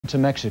to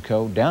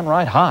Mexico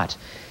downright hot,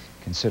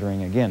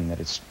 considering again that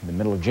it's the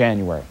middle of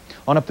January.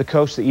 On up the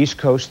coast, the East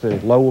Coast, the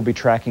low will be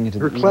tracking into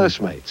her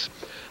classmates.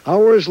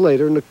 Hours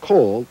later,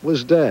 Nicole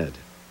was dead.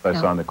 I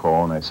saw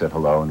Nicole and I said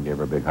hello and gave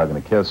her a big hug and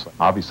a kiss.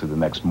 Obviously, the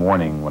next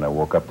morning when I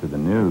woke up to the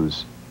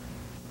news,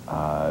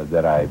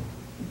 the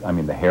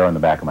hair on the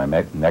back of my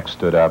neck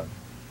stood up.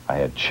 I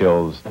had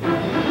chills.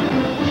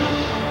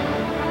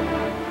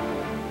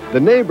 The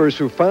neighbors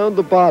who found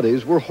the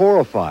bodies were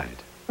horrified.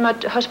 My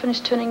husband is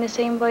turning the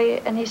same way,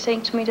 and he's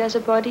saying to me there's a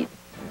body.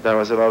 There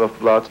was a lot of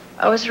blood.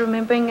 I was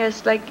remembering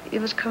as like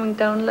it was coming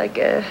down like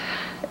a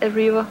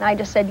river. I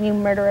just said, "You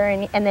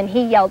murderer," and then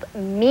he yelled,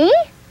 "Me?"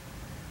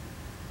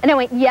 And I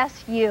went,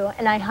 "Yes, you,"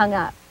 and I hung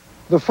up.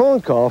 The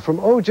phone call from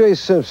O.J.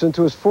 Simpson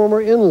to his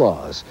former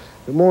in-laws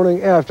the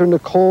morning after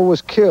Nicole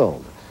was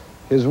killed.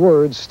 His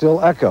words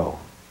still echo.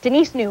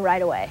 Denise knew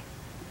right away,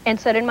 and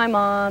so did my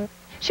mom.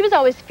 She was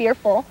always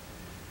fearful.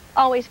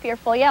 Always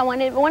fearful. Yeah,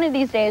 one of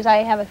these days I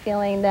have a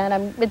feeling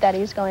that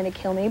he's going to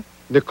kill me.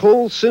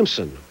 Nicole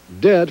Simpson,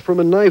 dead from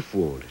a knife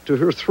wound to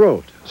her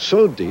throat,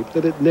 so deep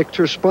that it nicked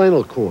her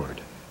spinal cord.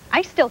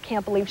 I still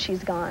can't believe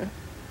she's gone.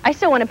 I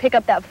still want to pick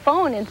up that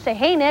phone and say,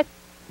 "Hey, Nick."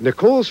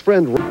 Nicole's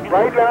friend...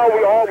 Right now,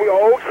 we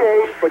are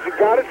okay, but you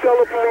got to tell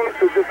the police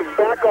to just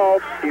back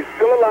off. He's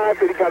still alive,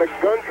 but he got a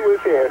gun to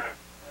his head.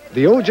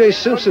 The O.J.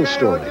 Simpson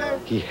story.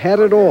 He had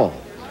it all.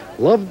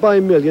 Loved by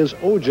millions,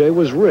 O.J.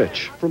 was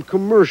rich from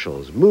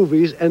commercials,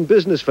 movies, and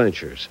business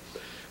ventures.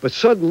 But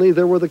suddenly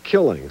there were the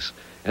killings,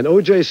 and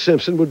O.J.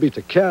 Simpson would be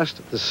to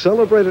cast the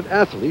celebrated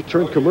athlete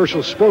turned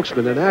commercial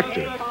spokesman and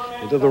actor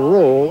into the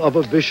role of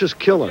a vicious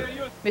killer.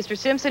 Mr.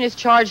 Simpson is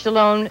charged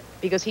alone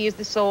because he is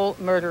the sole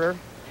murderer,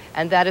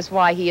 and that is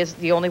why he is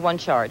the only one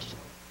charged.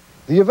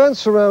 The events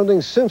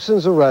surrounding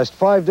Simpson's arrest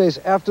 5 days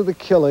after the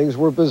killings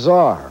were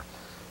bizarre.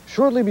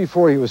 Shortly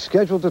before he was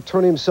scheduled to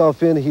turn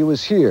himself in, he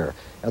was here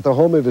at the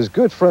home of his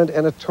good friend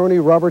and attorney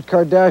Robert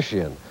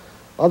Kardashian.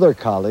 Other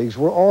colleagues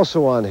were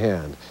also on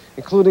hand,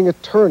 including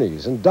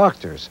attorneys and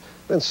doctors.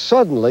 Then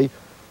suddenly,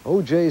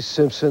 O.J.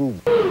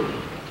 Simpson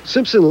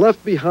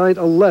left behind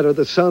a letter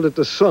that sounded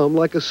to some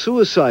like a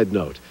suicide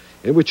note,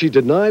 in which he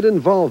denied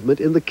involvement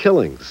in the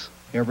killings.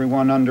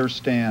 Everyone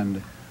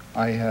understand,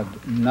 I had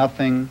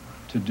nothing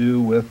to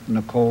do with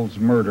Nicole's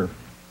murder.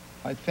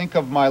 I think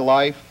of my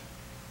life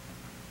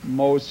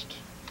most,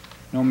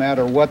 no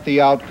matter what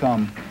the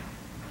outcome,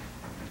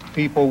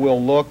 people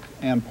will look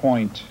and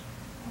point.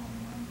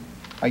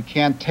 I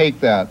can't take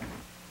that.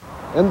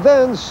 And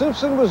then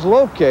Simpson was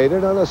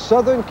located on a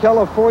Southern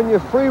California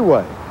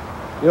freeway.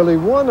 Nearly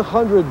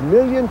 100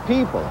 million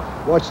people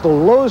watched the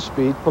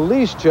low-speed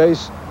police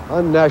chase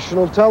on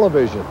national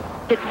television.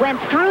 It went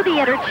through the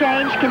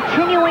interchange,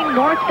 continuing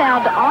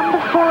northbound on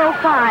the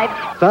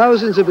 405.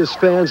 Thousands of his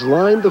fans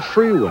lined the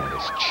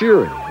freeways,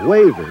 cheering,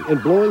 waving,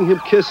 and blowing him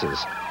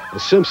kisses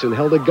as Simpson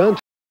held a gun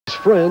to his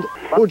friend.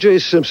 O.J.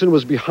 Simpson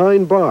was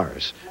behind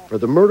bars for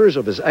the murders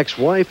of his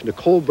ex-wife,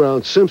 Nicole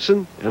Brown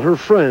Simpson, and her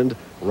friend,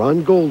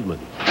 Ron Goldman.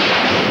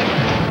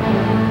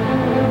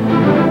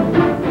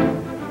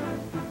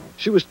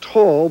 She was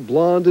tall,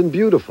 blonde, and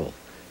beautiful,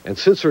 and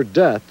since her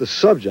death, the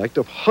subject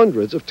of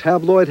hundreds of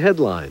tabloid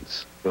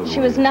headlines. She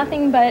was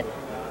nothing but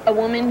a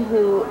woman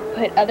who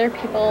put other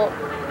people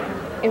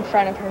in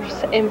front of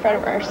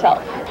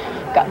herself.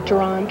 Got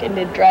drunk and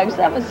did drugs.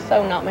 That was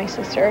so not my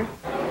sister.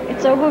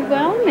 It's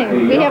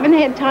overwhelming. We haven't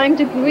had time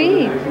to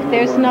grieve.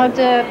 There's not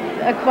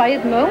a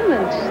quiet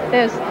moment.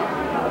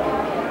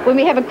 When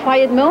we have a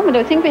quiet moment,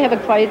 or think we have a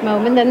quiet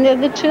moment, then they're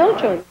the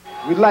children.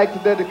 We'd like to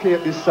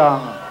dedicate this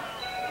song,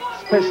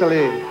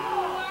 especially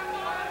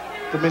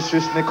to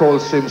Mistress Nicole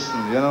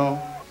Simpson, you know.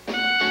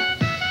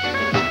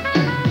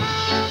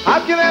 How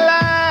can I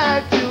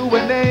lie to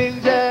an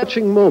angel?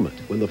 Touching moment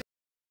when the...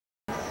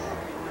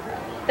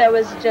 That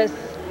was just,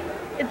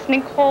 it's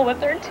Nicole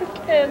with her 2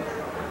 kids.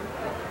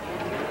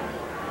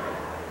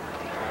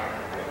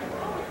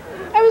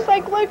 I was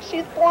like, look,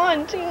 she's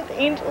blonde too. The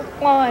angel's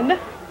blonde.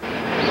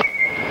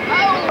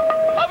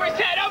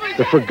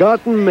 The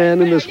forgotten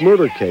man in this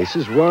murder case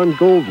is Ron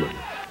Goldman,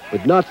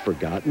 but not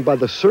forgotten by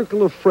the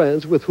circle of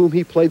friends with whom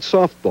he played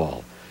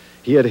softball.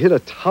 He had hit a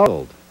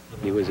towel.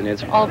 He was an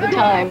answer all the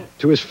time.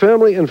 To his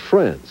family and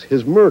friends,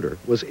 his murder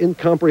was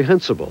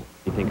incomprehensible.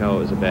 You think, oh, it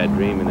was a bad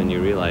dream, and then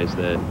you realize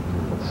that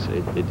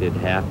it did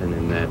happen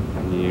and that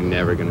you're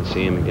never going to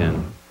see him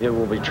again. It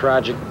will be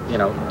tragic,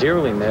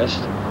 dearly missed,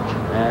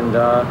 and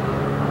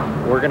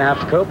we're going to have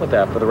to cope with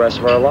that for the rest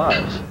of our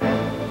lives.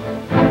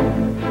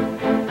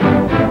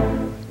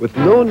 With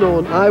no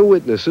known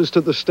eyewitnesses to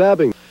the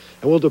stabbing,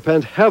 and will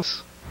depend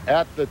heavily.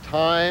 At the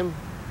time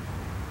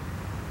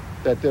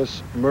that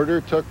this murder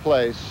took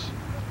place,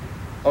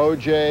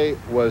 O.J.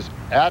 was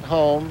at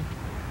home,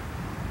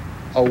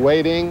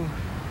 awaiting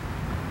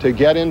to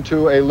get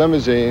into a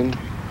limousine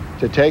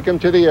to take him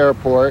to the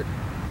airport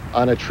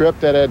on a trip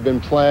that had been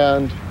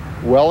planned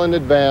well in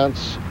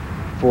advance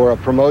for a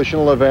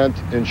promotional event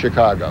in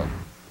Chicago.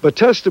 But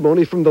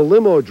testimony from the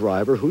limo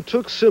driver who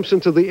took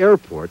Simpson to the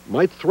airport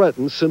might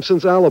threaten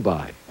Simpson's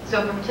alibi.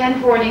 So from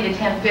 10:40 to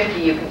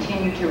 10:50, you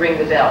continue to ring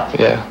the bell?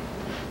 Yeah.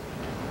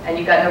 And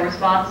you got no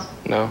response?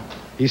 No.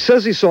 He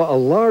says he saw a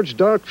large,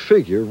 dark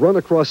figure run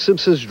across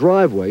Simpson's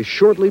driveway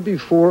shortly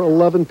before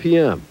 11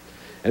 p.m.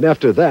 And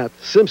after that,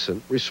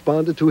 Simpson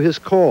responded to his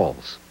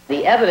calls.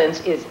 The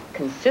evidence is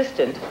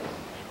consistent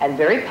and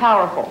very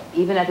powerful,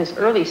 even at this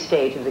early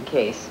stage of the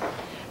case,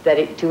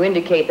 to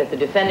indicate that the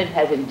defendant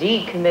has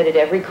indeed committed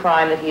every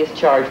crime that he is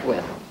charged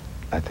with.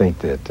 I think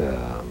that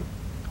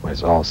when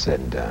it's all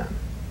said and done,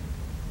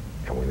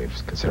 and when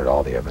we've considered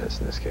all the evidence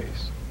in this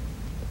case,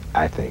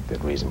 I think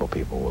that reasonable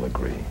people will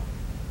agree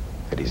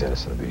that he's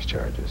innocent of these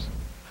charges.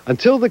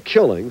 Until the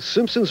killing,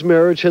 Simpson's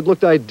marriage had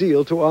looked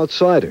ideal to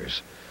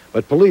outsiders.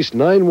 But police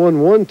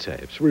 911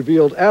 tapes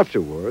revealed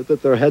afterward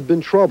that there had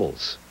been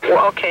troubles.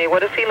 Well, okay,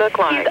 what does he look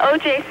like? He's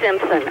O.J.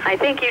 Simpson. I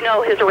think you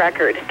know his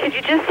record. Could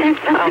you just send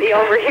somebody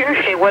over here?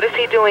 Okay, what is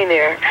he doing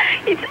there?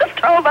 He just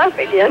drove up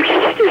again.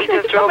 He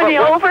just drove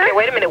up over? Okay,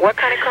 wait a minute, what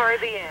kind of car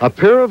is he in? A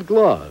pair of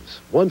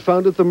gloves, one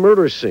found at the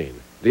murder scene,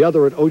 the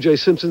other at O.J.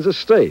 Simpson's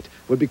estate,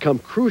 would become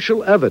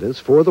crucial evidence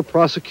for the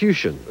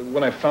prosecution.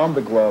 When I found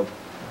the glove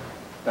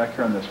back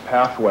here on this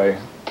pathway,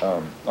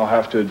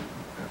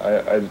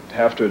 I'd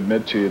have to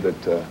admit to you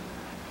that the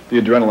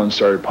adrenaline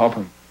started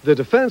pumping. The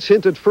defense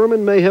hinted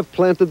Furman may have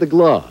planted the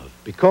glove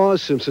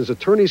because Simpson's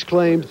attorneys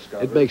claimed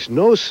it makes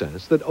no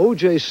sense that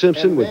O.J.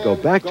 Simpson would go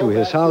back to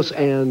his house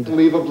and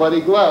leave a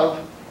bloody glove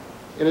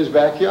in his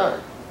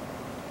backyard.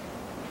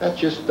 That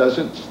just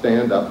doesn't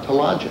stand up to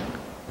logic.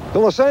 The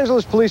Los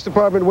Angeles Police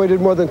Department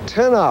waited more than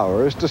 10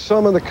 hours to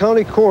summon the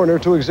county coroner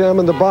to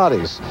examine the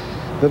bodies.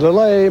 The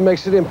delay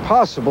makes it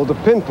impossible to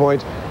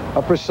pinpoint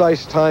a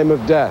precise time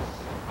of death.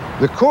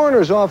 The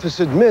coroner's office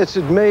admits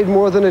it made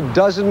more than a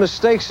dozen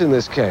mistakes in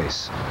this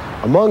case.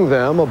 Among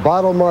them, a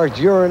bottle-marked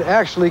urine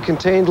actually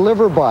contained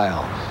liver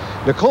bile.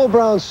 Nicole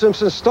Brown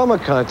Simpson's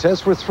stomach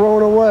contents were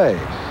thrown away.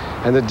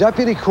 And the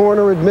deputy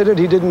coroner admitted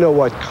he didn't know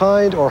what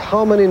kind or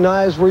how many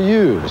knives were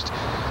used.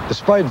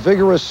 Despite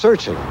vigorous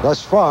searching,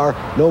 thus far,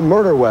 no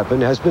murder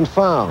weapon has been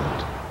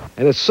found.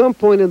 And at some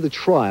point in the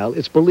trial,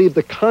 it's believed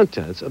the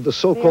contents of the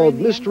so-called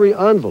mystery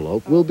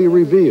envelope will be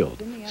revealed.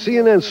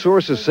 CNN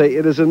sources say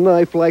it is a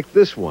knife like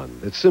this one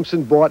that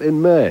Simpson bought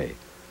in May.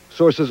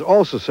 Sources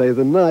also say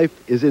the knife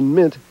is in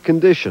mint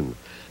condition.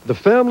 The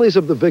families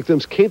of the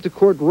victims came to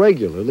court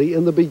regularly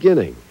in the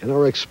beginning and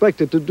are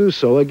expected to do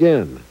so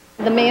again.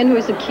 The man who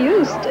was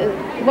accused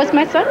was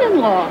my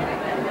son-in-law.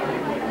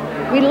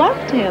 We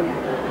loved him.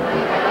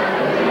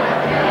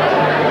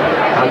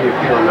 How do you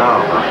feel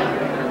now?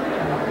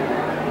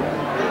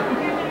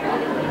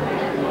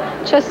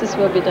 Justice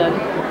will be done,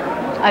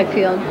 I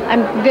feel.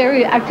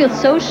 I feel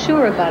so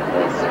sure about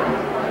this,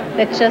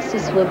 that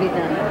justice will be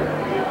done.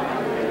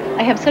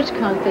 I have such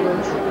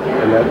confidence.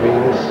 And that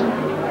means?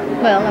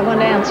 Well, I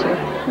want to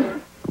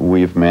answer.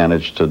 We've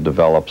managed to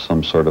develop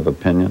some sort of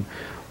opinion,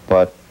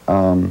 but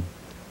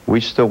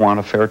we still want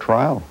a fair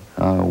trial.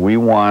 We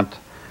want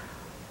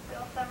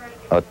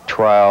a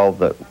trial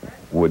that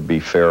would be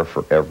fair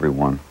for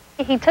everyone.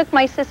 He took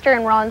my sister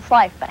and Ron's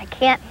life, but I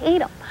can't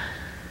hate him.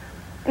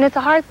 And it's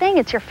a hard thing.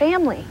 It's your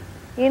family.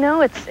 You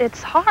know,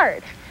 it's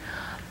hard.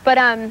 But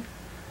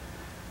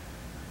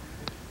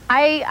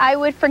I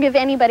would forgive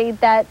anybody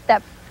that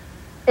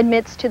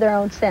admits to their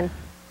own sin.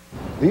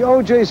 The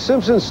O.J.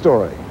 Simpson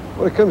story,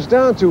 what it comes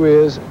down to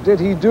is, did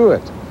he do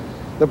it?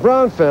 The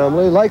Brown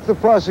family, like the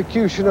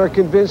prosecution, are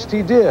convinced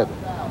he did.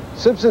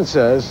 Simpson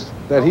says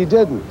that he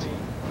didn't.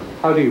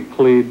 How do you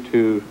plead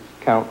to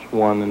counts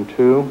 1 and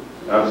 2?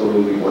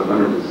 Absolutely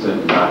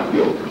 100% not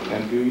guilty.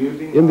 And do you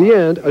deny? In the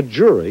end, a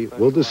jury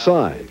will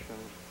decide.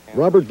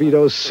 Robert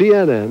Vito,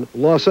 CNN,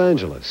 Los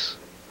Angeles.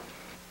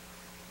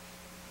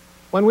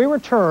 When we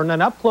return,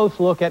 an up-close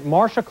look at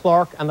Marcia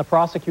Clark and the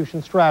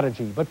prosecution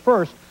strategy. But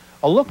first,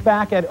 a look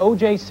back at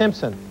O.J.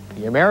 Simpson,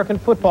 the American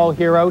football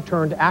hero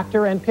turned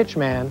actor and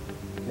pitchman,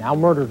 now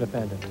murder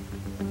defendant.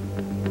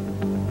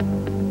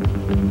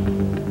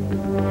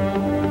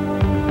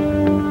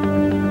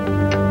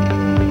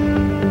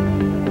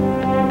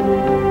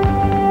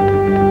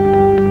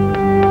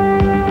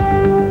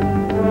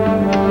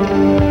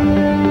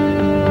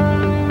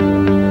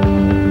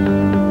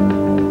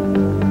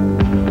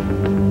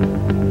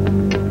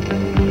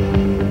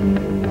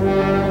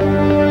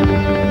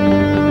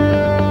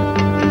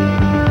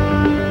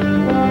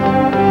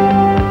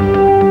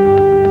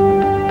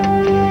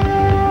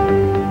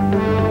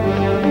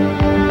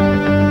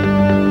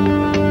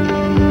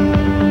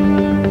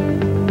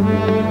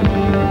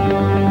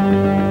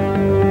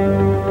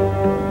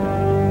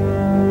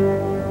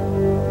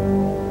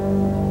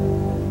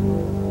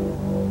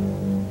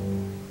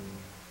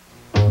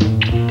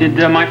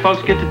 Did my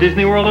folks get to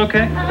Disney World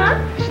okay?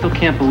 I still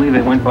can't believe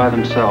they went by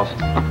themselves.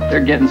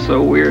 They're getting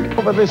so weird.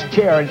 Over this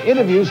chair and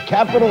interviews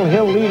Capitol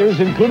Hill leaders,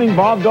 including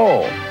Bob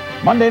Dole.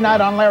 Monday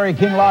night on Larry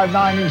King Live,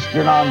 9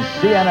 Eastern on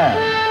CNN.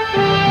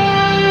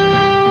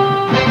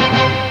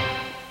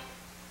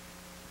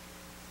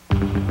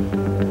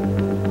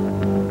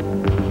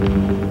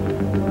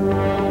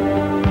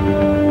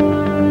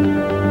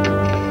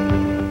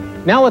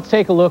 Now let's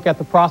take a look at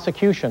the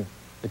prosecution.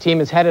 The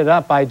team is headed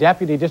up by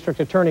Deputy District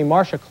Attorney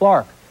Marcia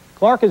Clark.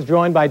 Clark is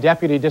joined by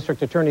Deputy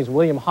District Attorneys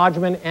William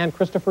Hodgman and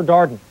Christopher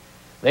Darden.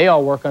 They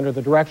all work under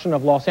the direction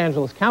of Los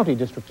Angeles County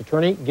District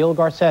Attorney Gil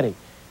Garcetti.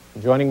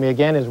 And joining me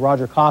again is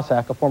Roger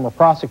Cossack, a former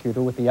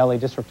prosecutor with the LA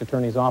District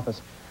Attorney's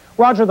Office.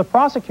 Roger, the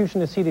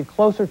prosecution is seated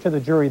closer to the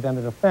jury than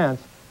the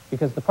defense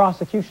because the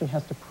prosecution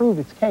has to prove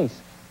its case.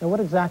 Now,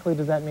 what exactly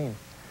does that mean?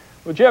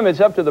 Well, Jim, it's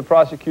up to the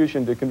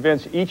prosecution to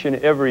convince each and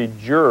every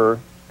juror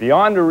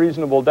beyond a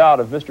reasonable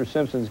doubt of Mr.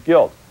 Simpson's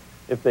guilt.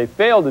 If they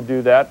fail to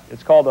do that,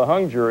 it's called a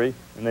hung jury,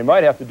 and they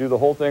might have to do the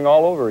whole thing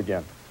all over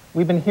again.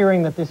 We've been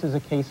hearing that this is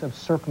a case of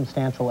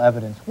circumstantial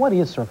evidence. What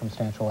is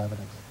circumstantial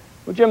evidence?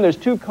 Well, Jim, there's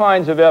two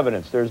kinds of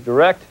evidence. There's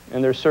direct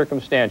and there's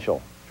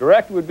circumstantial.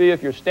 Direct would be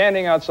if you're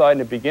standing outside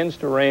and it begins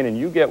to rain and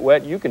you get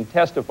wet, you can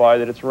testify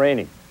that it's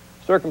raining.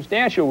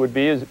 Circumstantial would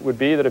be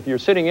that if you're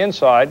sitting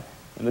inside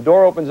and the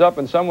door opens up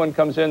and someone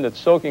comes in that's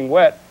soaking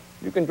wet,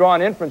 you can draw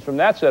an inference from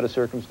that set of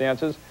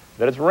circumstances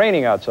that it's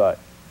raining outside.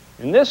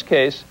 In this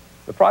case,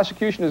 the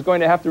prosecution is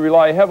going to have to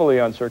rely heavily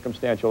on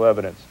circumstantial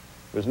evidence.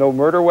 There's no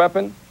murder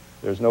weapon,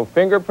 there's no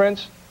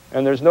fingerprints,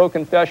 and there's no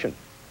confession.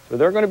 So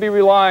they're going to be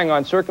relying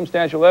on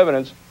circumstantial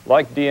evidence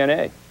like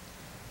DNA.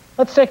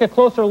 Let's take a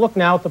closer look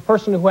now at the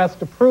person who has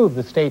to prove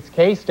the state's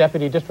case,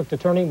 Deputy District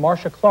Attorney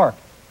Marcia Clark.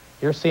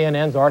 Here's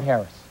CNN's Art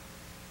Harris.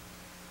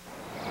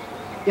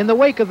 In the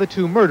wake of the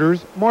two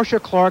murders, Marcia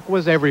Clark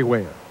was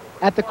everywhere.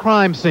 At the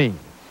crime scene,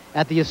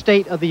 at the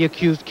estate of the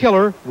accused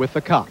killer with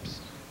the cops.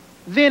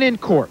 Then in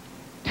court,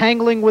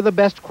 tangling with the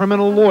best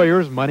criminal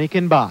lawyers money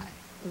can buy.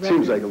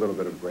 Seems like a little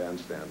bit of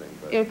grandstanding,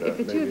 but If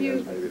the two of you,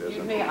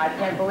 excuse me, I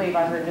can't believe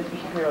I heard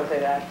Mr. Shapiro say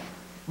that.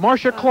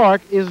 Marcia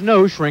Clark is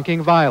no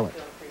shrinking violet.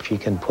 She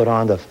can put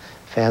on the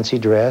fancy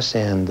dress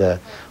and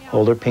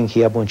hold her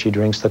pinky up when she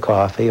drinks the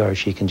coffee, or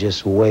she can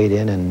just wade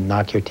in and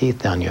knock your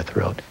teeth down your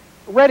throat.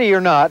 Ready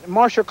or not,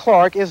 Marcia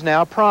Clark is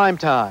now prime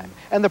time,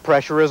 and the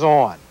pressure is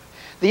on.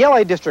 The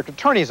LA District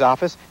Attorney's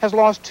Office has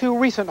lost two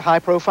recent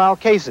high-profile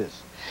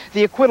cases.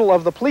 The acquittal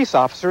of the police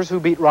officers who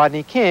beat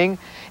Rodney King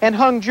and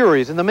hung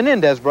juries in the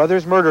Menendez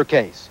brothers murder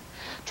case.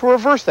 To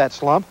reverse that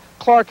slump,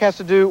 Clark has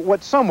to do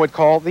what some would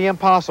call the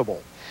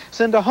impossible.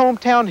 Send a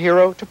hometown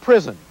hero to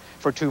prison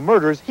for two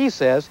murders he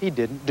says he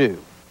didn't do.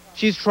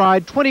 She's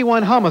tried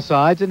 21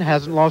 homicides and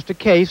hasn't lost a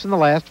case in the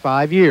last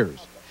 5 years.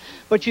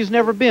 But she's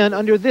never been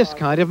under this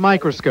kind of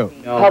microscope.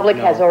 The public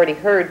has already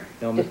heard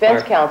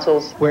defense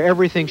counsels. Where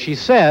everything she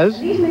says,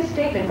 These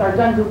misstatements are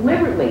done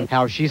deliberately.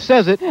 how she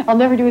says it, I'll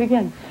never do it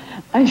again.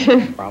 I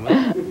should.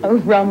 Promise? Oh,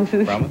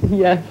 promises. Promise?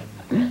 Yes.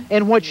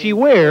 and what she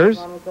wears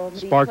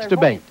sparks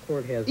debate.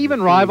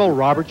 Even rival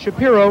Robert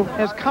Shapiro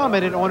has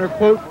commented on her,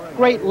 quote,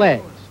 great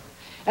legs.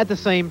 At the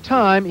same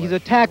time, he's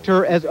attacked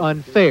her as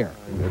unfair.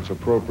 It's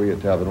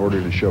appropriate to have an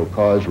order to show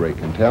cause rate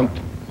contempt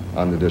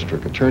on the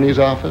district attorney's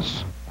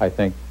office. I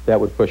think that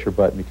would push her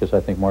button because I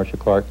think Marcia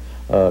Clark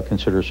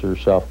considers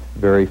herself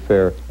very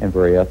fair and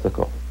very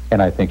ethical,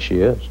 and I think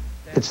she is.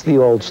 It's the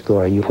old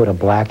story. You put a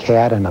black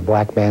hat and a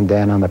black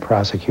bandana on the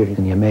prosecutor,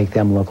 and you make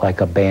them look like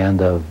a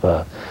band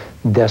of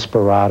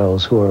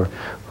desperados who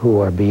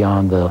are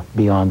beyond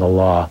the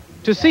law.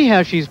 To see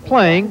how she's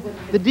playing,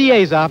 the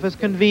DA's office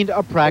convened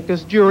a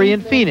practice jury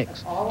in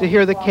Phoenix to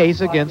hear the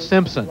case against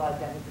Simpson.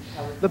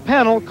 The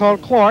panel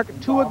called Clark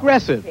too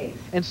aggressive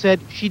and said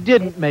she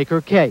didn't make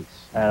her case.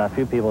 And a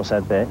few people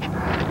said bitch.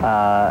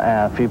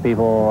 And a few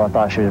people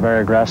thought she was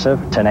very aggressive,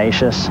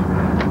 tenacious,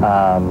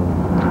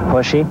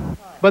 pushy.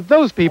 But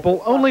those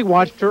people only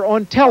watched her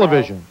on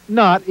television,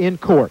 not in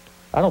court.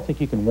 I don't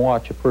think you can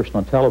watch a person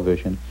on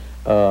television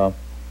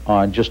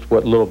on just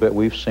what little bit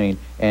we've seen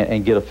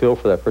and get a feel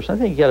for that person. I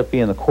think you got to be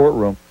in the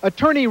courtroom.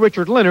 Attorney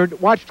Richard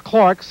Leonard watched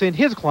Clark send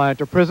his client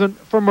to prison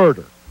for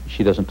murder.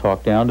 She doesn't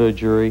talk down to a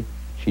jury.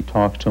 She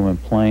talks to them in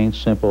plain,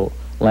 simple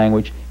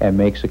language and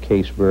makes a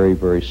case very,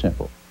 very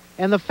simple.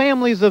 And the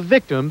families of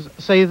victims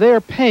say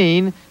their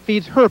pain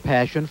feeds her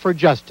passion for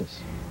justice.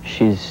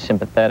 She's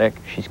sympathetic,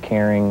 she's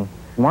caring.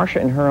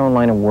 Marcia, in her own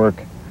line of work,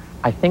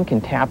 I think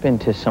can tap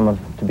into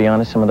to be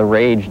honest, some of the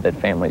rage that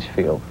families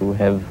feel who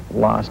have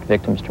lost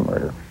victims to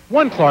murder.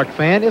 One Clark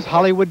fan is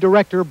Hollywood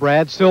director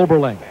Brad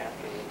Silberling.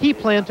 He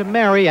planned to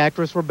marry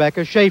actress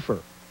Rebecca Schaefer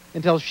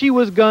until she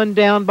was gunned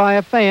down by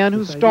a fan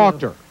who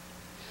stalked her.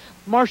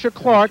 Marcia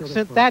Clark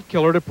sent that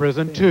killer to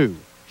prison too,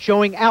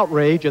 showing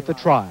outrage at the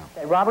trial.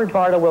 Robert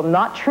Bartle will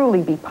not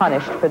truly be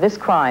punished for this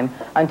crime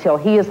until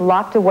he is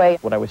locked away.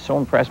 What I was so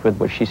impressed with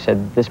was she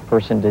said this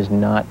person does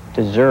not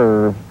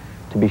deserve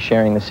to be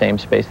sharing the same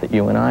space that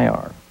you and I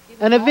are.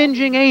 An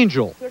avenging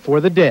angel for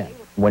the dead.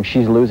 When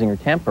she's losing her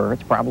temper,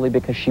 it's probably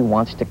because she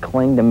wants to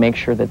cling to make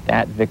sure that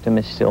that victim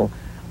is still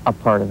a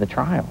part of the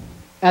trial.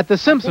 At the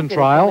Simpson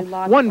trial,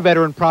 one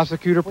veteran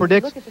prosecutor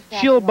predicts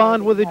she'll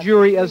bond with the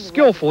jury as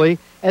skillfully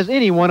as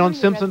anyone on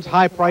Simpson's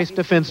high-priced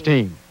defense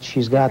team.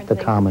 She's got the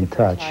common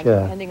touch.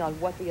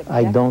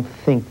 I don't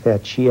think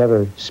that she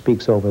ever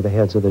speaks over the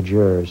heads of the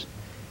jurors.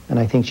 And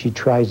I think she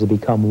tries to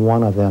become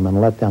one of them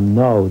and let them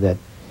know that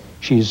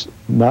she's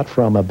not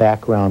from a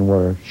background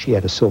where she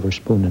had a silver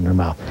spoon in her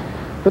mouth.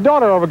 The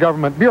daughter of a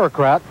government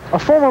bureaucrat, a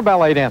former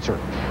ballet dancer,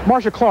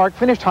 Marcia Clark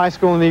finished high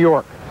school in New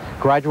York.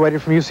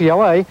 graduated from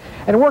UCLA,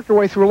 and worked her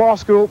way through law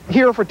school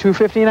here for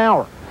 $2.50 an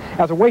hour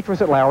as a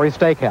waitress at Lowry's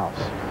Steakhouse.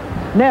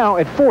 Now,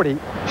 at 40,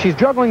 she's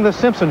juggling the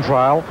Simpson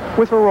trial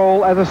with her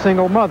role as a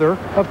single mother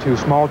of 2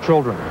 small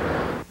children.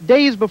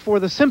 Days before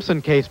the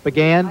Simpson case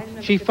began,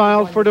 she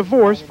filed for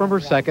divorce from her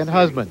second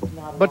husband.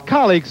 But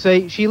colleagues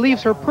say she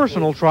leaves her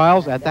personal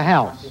trials at the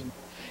house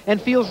and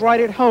feels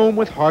right at home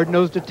with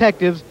hard-nosed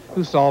detectives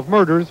who solve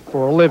murders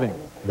for a living.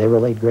 They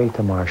relate great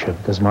to Marcia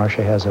because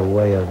Marcia has a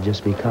way of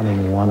just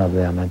becoming one of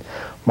them. And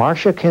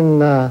Marcia can,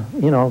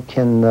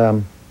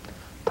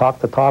 talk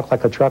the talk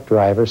like a truck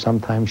driver.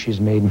 Sometimes she's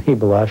made me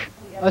blush.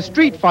 A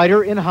street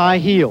fighter in high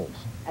heels,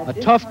 a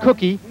tough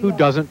cookie who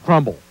doesn't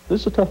crumble.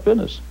 This is a tough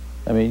business.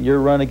 I mean, you're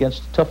running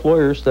against tough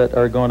lawyers that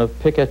are going to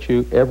pick at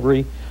you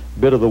every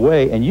bit of the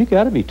way, and you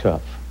got to be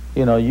tough.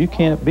 You know, you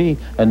can't be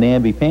a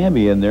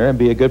namby-pamby in there and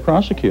be a good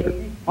prosecutor.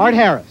 Art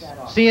Harris,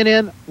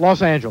 CNN,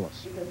 Los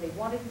Angeles.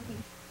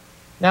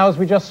 Now, as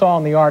we just saw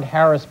in the Art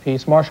Harris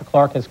piece, Marcia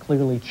Clark has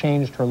clearly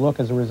changed her look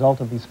as a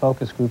result of these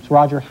focus groups.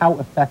 Roger, how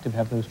effective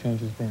have those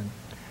changes been?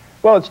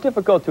 Well, it's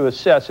difficult to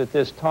assess at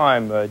this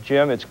time,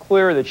 Jim. It's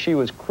clear that she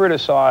was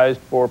criticized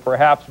for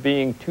perhaps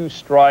being too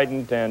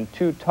strident and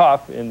too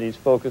tough in these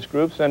focus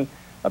groups, and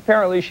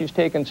apparently she's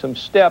taken some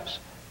steps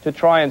to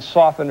try and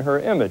soften her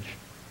image.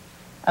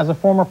 As a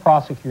former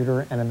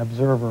prosecutor and an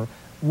observer,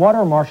 what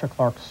are Marcia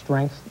Clark's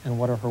strengths and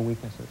what are her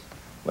weaknesses?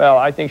 Well,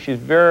 I think she's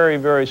very,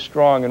 very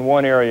strong in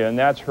one area, and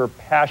that's her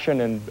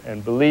passion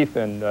and belief,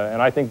 and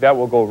I think that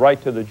will go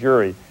right to the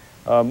jury.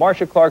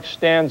 Marcia Clark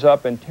stands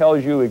up and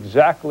tells you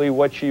exactly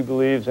what she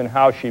believes and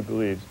how she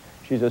believes.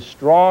 She's a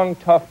strong,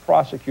 tough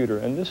prosecutor,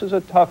 and this is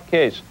a tough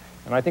case.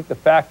 And I think the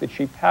fact that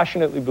she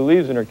passionately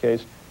believes in her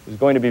case is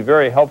going to be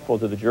very helpful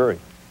to the jury.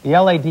 The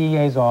LA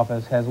DEA's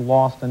office has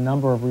lost a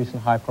number of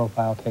recent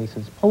high-profile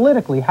cases.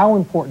 Politically, how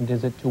important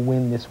is it to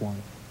win this one?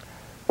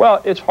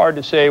 Well, it's hard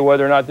to say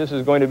whether or not this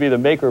is going to be the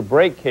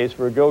make-or-break case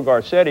for Gil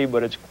Garcetti,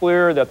 but it's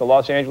clear that the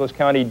Los Angeles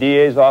County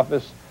DA's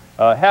office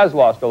has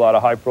lost a lot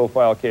of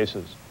high-profile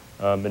cases.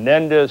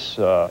 Menendez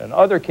and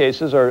other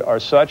cases are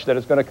such that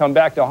it's going to come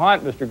back to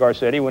haunt Mr.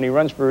 Garcetti when he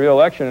runs for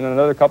re-election in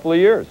another couple of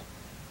years.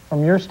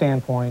 From your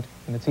standpoint,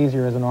 and it's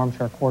easier as an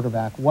armchair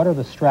quarterback, what are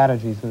the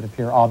strategies that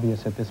appear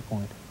obvious at this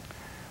point?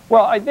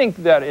 Well, I think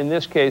that in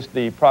this case,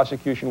 the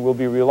prosecution will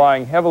be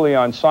relying heavily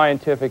on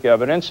scientific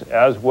evidence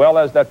as well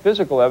as that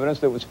physical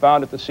evidence that was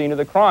found at the scene of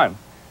the crime.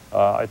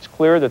 It's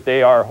clear that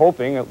they are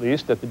hoping, at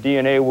least, that the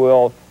DNA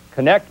will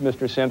connect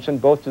Mr. Simpson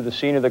both to the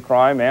scene of the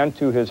crime and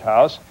to his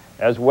house,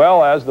 as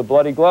well as the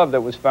bloody glove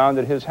that was found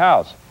at his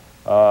house.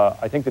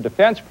 I think the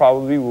defense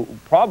probably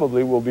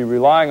will be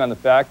relying on the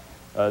fact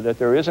that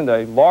there isn't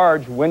a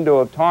large window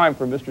of time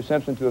for Mr.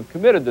 Simpson to have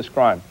committed this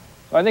crime.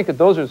 So I think that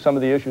those are some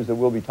of the issues that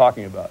we'll be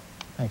talking about.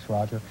 Thanks,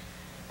 Roger.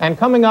 And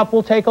coming up,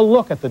 we'll take a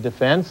look at the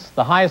defense,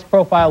 the highest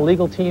profile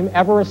legal team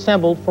ever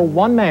assembled for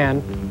one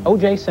man,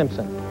 O.J.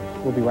 Simpson.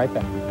 We'll be right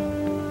back.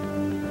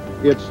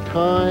 It's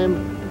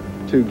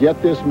time to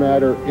get this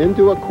matter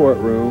into a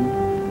courtroom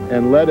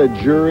and let a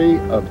jury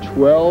of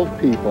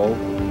 12 people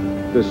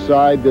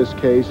decide this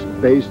case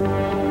based.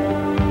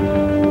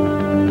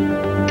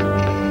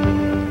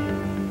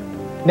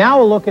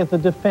 Now a look at the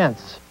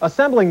defense.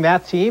 Assembling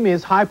that team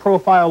is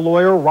high-profile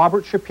lawyer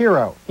Robert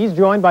Shapiro. He's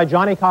joined by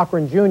Johnny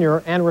Cochran Jr.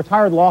 and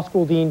retired law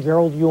school dean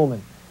Gerald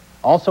Ullman.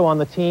 Also on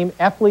the team,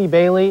 F. Lee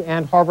Bailey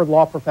and Harvard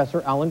law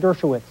professor Alan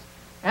Dershowitz,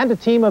 and a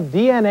team of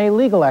DNA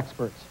legal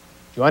experts.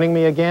 Joining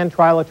me again,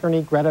 trial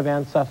attorney Greta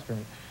Van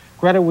Susteren.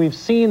 Greta, we've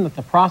seen that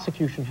the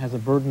prosecution has a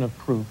burden of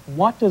proof.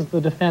 What does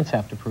the defense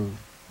have to prove?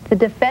 The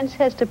defense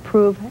has to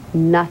prove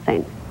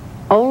nothing.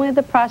 Only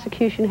the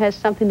prosecution has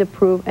something to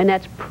prove, and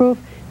that's proof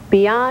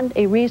beyond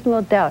a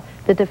reasonable doubt.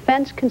 The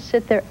defense can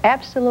sit there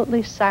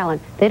absolutely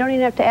silent. They don't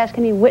even have to ask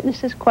any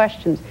witnesses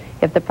questions.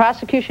 If the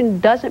prosecution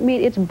doesn't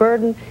meet its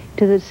burden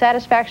to the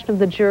satisfaction of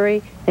the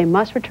jury, they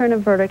must return a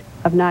verdict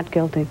of not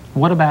guilty.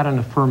 What about an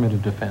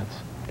affirmative defense?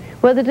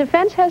 Well, the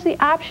defense has the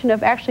option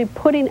of actually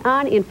putting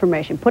on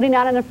information, putting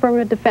on an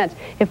affirmative defense.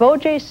 If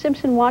O.J.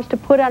 Simpson wants to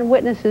put on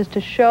witnesses to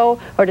show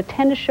or to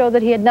tend to show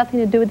that he had nothing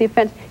to do with the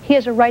offense, he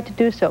has a right to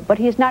do so, but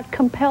he is not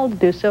compelled to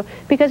do so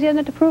because he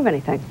doesn't have to prove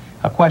anything.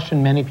 A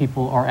question many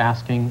people are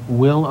asking,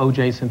 will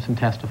O.J. Simpson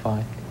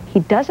testify? He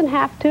doesn't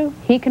have to.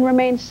 He can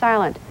remain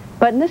silent.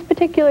 But in this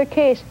particular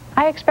case,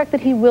 I expect that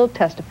he will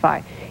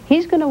testify.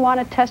 He's going to want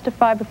to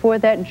testify before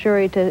that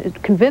jury to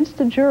convince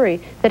the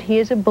jury that he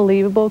is a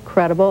believable,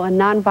 credible, and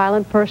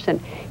nonviolent person.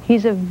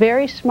 He's a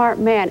very smart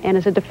man, and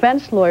as a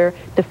defense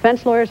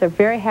lawyers are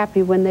very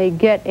happy when they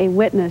get a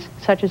witness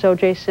such as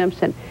O.J.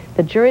 Simpson.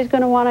 The jury's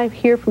going to want to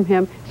hear from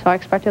him, so I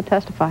expect he'll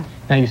testify.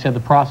 Now, you said the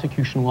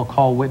prosecution will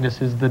call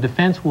witnesses. The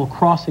defense will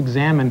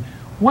cross-examine.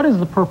 What is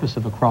the purpose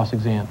of a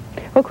cross-exam?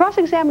 Well,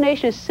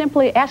 cross-examination is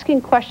simply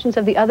asking questions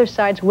of the other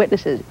side's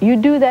witnesses. You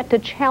do that to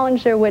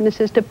challenge their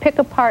witnesses, to pick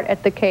apart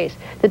at the case.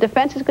 The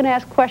defense is going to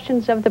ask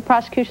questions of the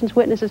prosecution's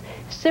witnesses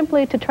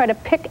simply to try to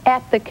pick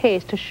at the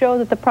case, to show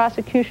that the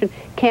prosecution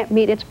can't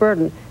meet its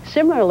burden.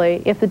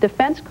 Similarly, if the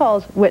defense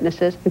calls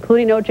witnesses,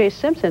 including O.J.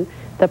 Simpson,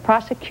 the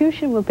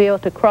prosecution will be able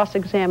to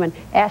cross-examine,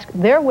 ask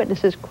their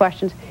witnesses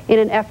questions in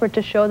an effort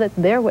to show that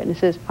their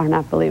witnesses are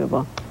not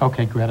believable.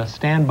 Okay, Greta,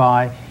 stand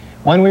by.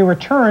 When we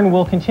return,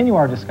 we'll continue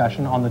our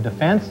discussion on the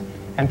defense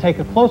and take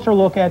a closer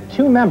look at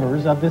two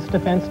members of this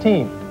defense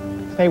team.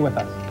 Stay with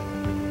us.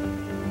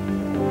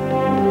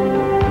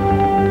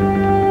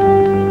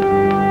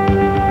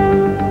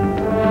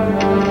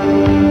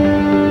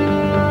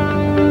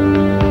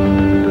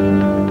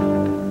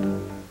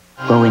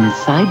 Go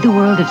inside the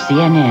world of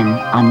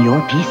CNN on your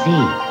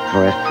PC.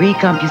 For a free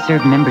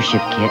CompuServe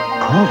membership kit,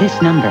 call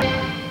this number.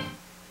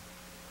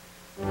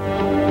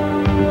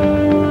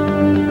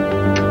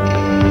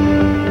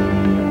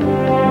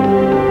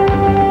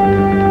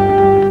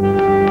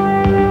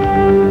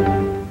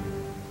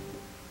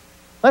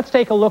 Let's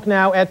take a look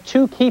now at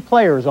two key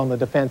players on the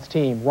defense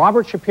team,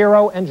 Robert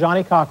Shapiro and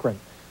Johnny Cochran.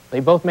 They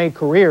both made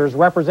careers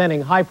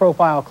representing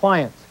high-profile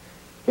clients.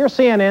 Here's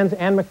CNN's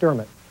Ann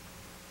McDermott.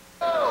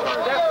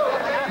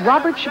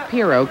 Robert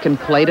Shapiro can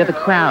play to the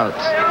crowds.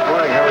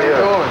 Morning, how are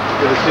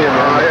you? Good to see you,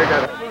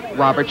 man.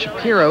 Robert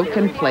Shapiro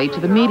can play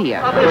to the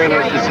media. Very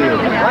nice to see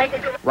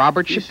you.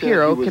 Robert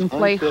Shapiro can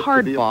play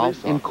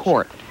hardball in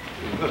court.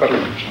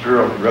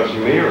 Shapiro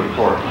addressing me or the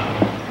court?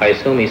 I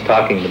assume he's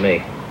talking to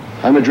me.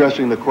 I'm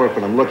addressing the court,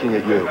 but I'm looking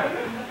at you.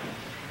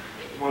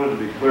 Wanted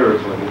to be clear.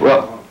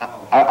 Well,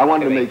 I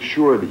wanted to make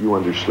sure that you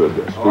understood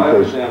this,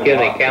 because... Excuse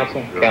me,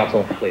 counsel.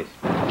 Counsel, please.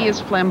 He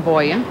is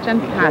flamboyant and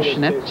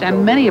passionate,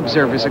 and many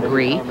observers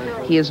agree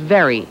he is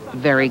very,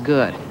 very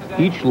good.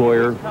 Each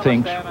lawyer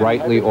thinks,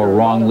 rightly or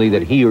wrongly,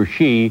 that he or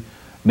she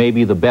may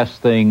be the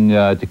best thing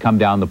to come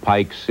down the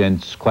pike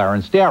since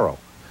Clarence Darrow.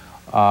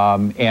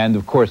 And,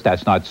 of course,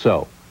 that's not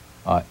so.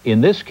 In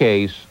this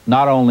case,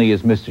 not only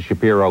is Mr.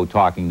 Shapiro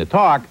talking the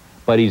talk,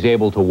 but he's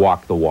able to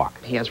walk the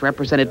walk. He has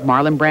represented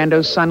Marlon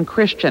Brando's son,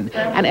 Christian,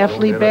 and F.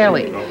 Lee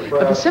Bailey.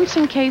 But the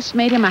Simpson case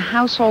made him a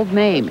household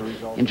name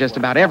in just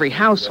about every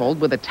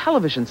household with a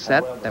television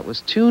set that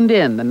was tuned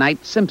in the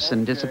night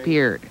Simpson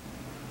disappeared.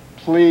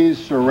 Please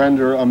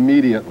surrender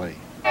immediately.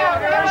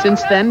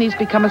 Since then, he's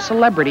become a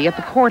celebrity at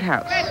the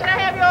courthouse. Can I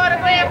have your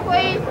autograph,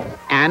 please?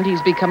 And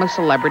he's become a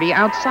celebrity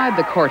outside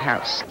the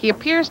courthouse. He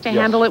appears to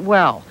handle it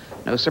well.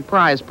 No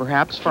surprise,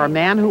 perhaps, for a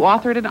man who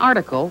authored an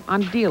article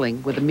on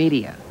dealing with the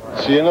media.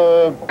 See you in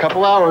a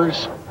couple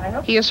hours.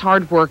 He is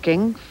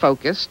hardworking,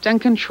 focused, and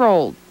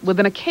controlled,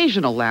 with an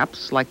occasional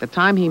lapse, like the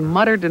time he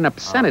muttered an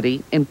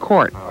obscenity in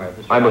court.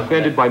 I'm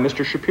offended by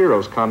Mr.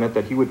 Shapiro's comment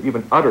that he would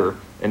even utter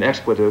an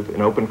expletive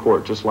in open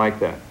court just like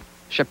that.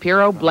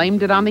 Shapiro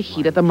blamed it on the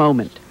heat of the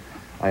moment.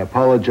 I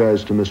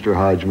apologize to Mr.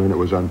 Hodgman. It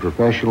was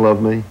unprofessional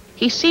of me.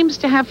 He seems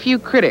to have few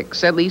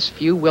critics, at least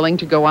few willing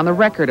to go on the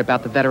record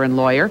about the veteran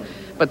lawyer,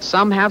 but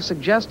some have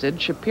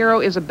suggested Shapiro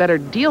is a better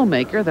deal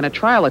maker than a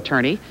trial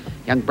attorney.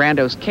 Young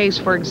Brando's case,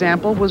 for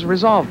example, was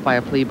resolved by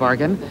a plea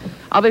bargain.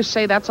 Others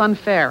say that's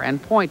unfair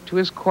and point to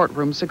his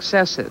courtroom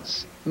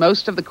successes.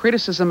 Most of the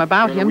criticism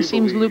about him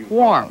seems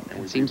lukewarm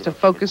and seems to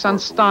focus on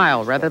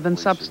style rather than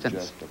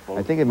substance.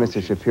 I think if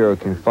Mr. Shapiro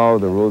can follow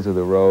the rules of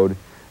the road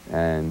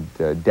and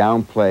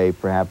downplay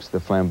perhaps the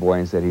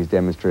flamboyance that he's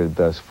demonstrated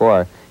thus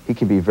far, he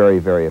can be very,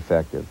 very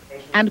effective.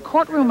 And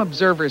courtroom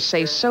observers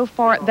say so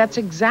far that's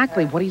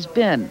exactly what he's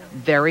been.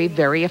 Very,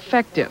 very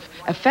effective.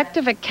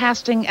 Effective at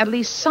casting at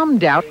least some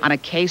doubt on a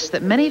case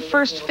that many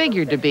first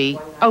figured to be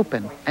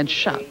open and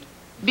shut.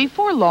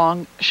 Before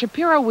long,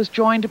 Shapiro was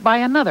joined by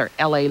another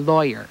L.A.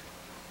 lawyer.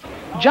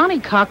 Johnny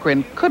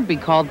Cochran could be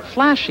called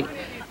flashy.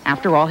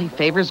 After all, he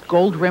favors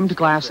gold-rimmed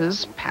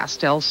glasses,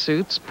 pastel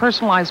suits,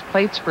 personalized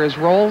plates for his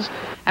roles,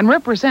 and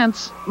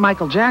represents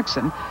Michael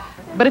Jackson.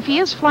 But if he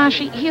is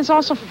flashy, he is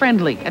also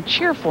friendly, a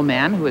cheerful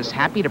man who is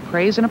happy to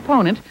praise an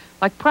opponent,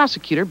 like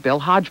prosecutor Bill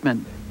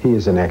Hodgman. He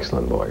is an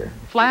excellent lawyer.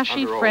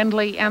 Flashy,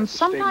 friendly, and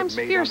sometimes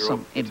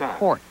fearsome in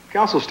court.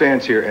 Counsel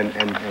stands here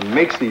and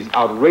makes these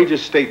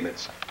outrageous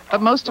statements.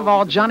 But most of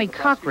all, Johnny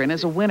Cochran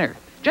is a winner.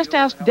 Just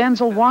ask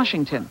Denzel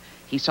Washington.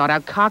 He sought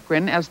out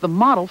Cochran as the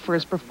model for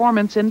his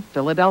performance in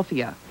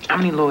Philadelphia. How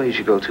many lawyers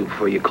you go to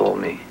before you call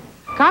me?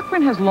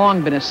 Cochran has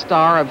long been a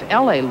star of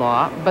L.A.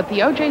 law, but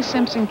the O.J.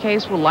 Simpson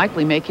case will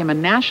likely make him a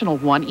national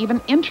one,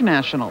 even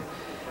international.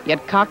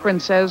 Yet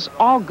Cochran says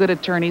all good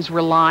attorneys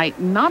rely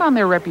not on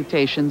their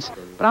reputations,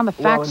 but on the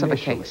facts of a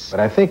case. But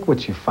I think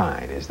what you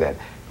find is that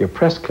your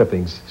press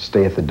clippings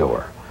stay at the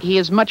door. He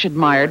is much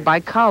admired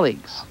by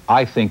colleagues.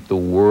 I think the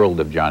world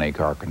of Johnny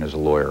Cochran as a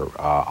lawyer.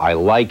 I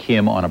like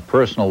him on a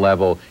personal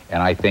level,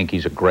 and I think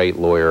he's a great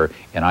lawyer,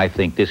 and I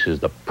think this is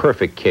the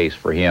perfect case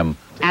for him.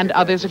 And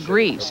others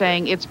agree,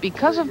 saying it's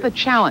because of the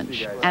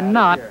challenge and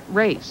not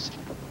race.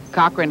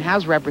 Cochran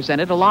has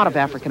represented a lot of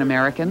African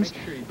Americans,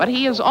 but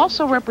he is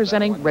also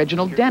representing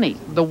Reginald Denny,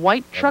 the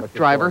white truck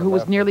driver who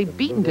was nearly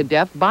beaten to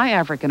death by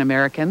African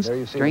Americans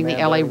during the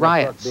LA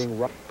riots.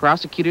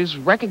 Prosecutors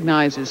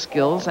recognize his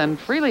skills and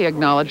freely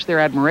acknowledge their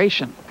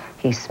admiration.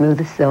 He's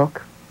smooth as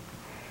silk.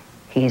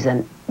 He's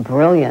a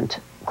brilliant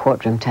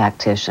courtroom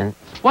tactician.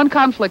 One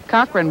conflict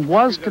Cochran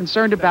was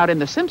concerned about in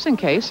the Simpson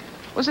case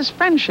was his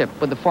friendship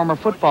with the former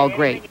football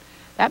great.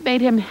 That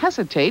made him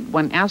hesitate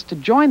when asked to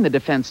join the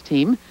defense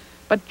team,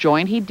 but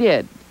join he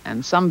did.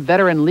 And some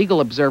veteran legal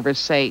observers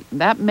say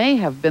that may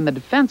have been the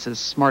defense's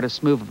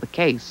smartest move of the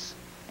case.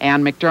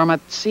 Ann McDermott,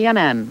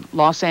 CNN,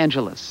 Los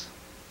Angeles.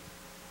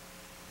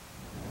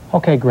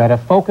 Okay, Greta,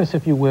 focus,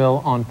 if you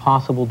will, on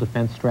possible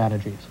defense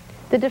strategies.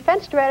 The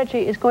defense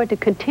strategy is going to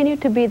continue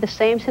to be the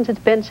same since it's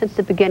been since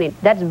the beginning.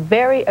 That's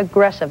very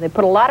aggressive. They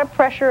put a lot of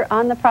pressure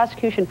on the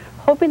prosecution,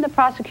 hoping the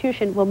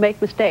prosecution will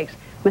make mistakes.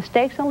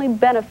 Mistakes only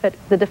benefit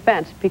the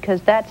defense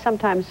because that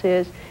sometimes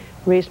is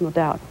reasonable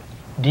doubt.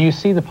 Do you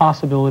see the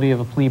possibility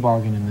of a plea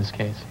bargain in this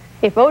case?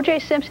 If O.J.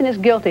 Simpson is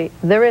guilty,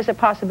 there is a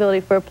possibility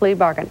for a plea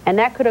bargain, and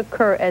that could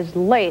occur as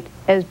late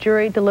as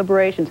jury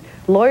deliberations.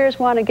 Lawyers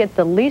want to get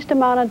the least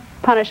amount of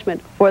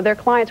punishment for their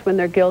clients when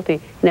they're guilty,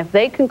 and if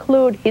they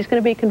conclude he's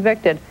going to be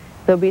convicted,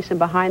 there'll be some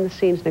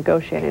behind-the-scenes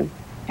negotiating.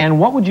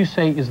 And what would you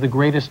say is the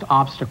greatest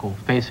obstacle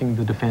facing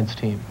the defense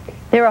team?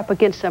 They're up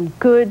against some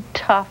good,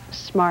 tough,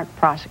 smart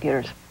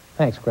prosecutors.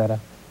 Thanks, Greta.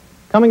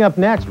 Coming up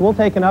next, we'll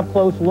take an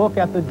up-close look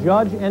at the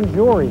judge and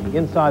jury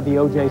inside the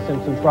O.J.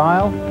 Simpson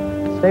trial.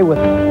 Stay with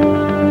me.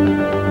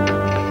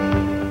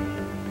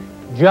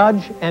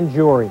 Judge and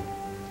jury.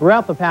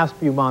 Throughout the past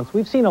few months,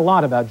 we've seen a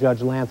lot about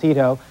Judge Lance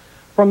Ito.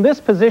 From this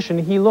position,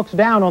 he looks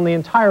down on the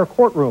entire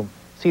courtroom,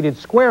 seated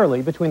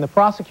squarely between the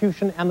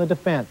prosecution and the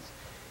defense.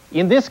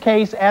 In this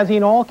case, as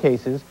in all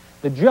cases,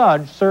 the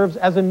judge serves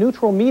as a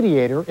neutral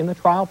mediator in the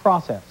trial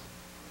process.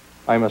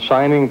 I'm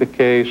assigning the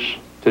case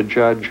to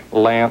Judge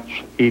Lance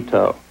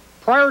Ito.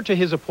 Prior to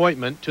his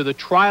appointment to the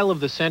trial of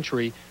the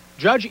century,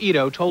 Judge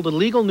Ito told a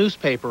legal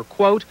newspaper,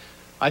 quote,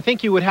 "I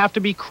think you would have to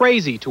be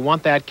crazy to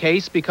want that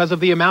case because of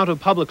the amount of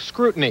public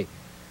scrutiny."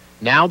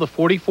 Now the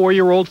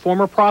 44-year-old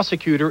former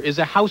prosecutor is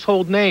a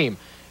household name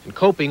and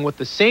coping with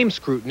the same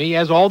scrutiny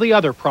as all the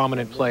other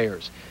prominent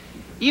players.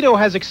 Ito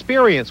has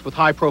experience with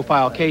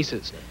high-profile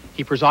cases.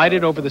 He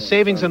presided over the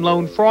savings and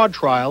loan fraud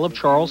trial of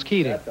Charles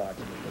Keating.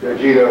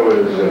 Judge Ito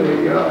is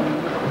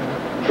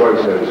a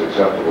choice that is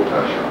acceptable to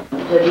us.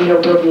 Judge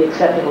Ito will be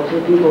acceptable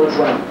to people as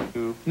well.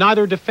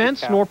 Neither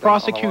defense nor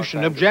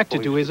prosecution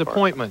objected to his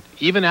appointment,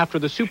 even after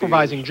the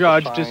supervising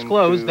judge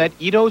disclosed that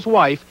Ito's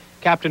wife,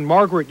 Captain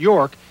Margaret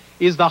York,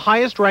 is the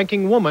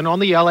highest-ranking woman on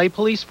the LA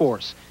police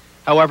force.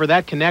 However,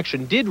 that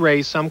connection did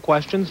raise some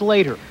questions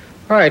later.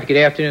 All right, good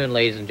afternoon,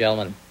 ladies and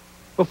gentlemen.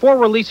 Before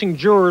releasing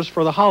jurors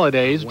for the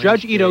holidays,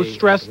 Judge Ito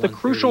stressed the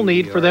crucial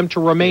need for them to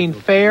remain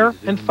fair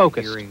and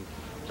focused.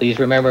 Please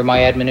remember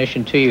my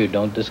admonition to you.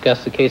 Don't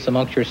discuss the case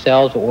amongst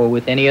yourselves or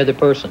with any other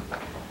person.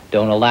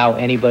 Don't allow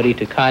anybody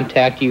to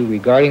contact you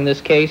regarding this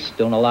case.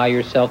 Don't allow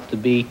yourself to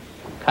be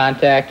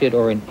contacted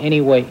or in any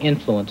way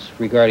influenced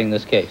regarding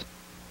this case.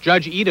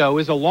 Judge Ito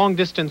is a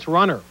long-distance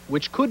runner,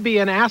 which could be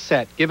an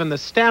asset given the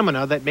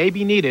stamina that may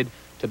be needed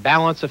to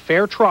balance a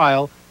fair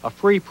trial, a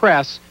free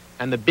press,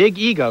 and the big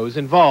egos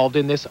involved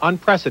in this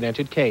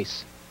unprecedented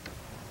case.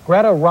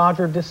 Greta,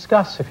 Roger,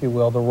 discuss, if you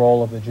will, the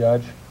role of the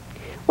judge.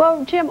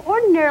 Well, Jim,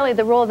 ordinarily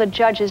the role of the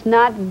judge is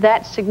not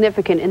that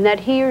significant in that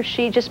he or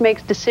she just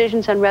makes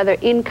decisions on rather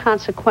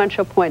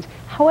inconsequential points.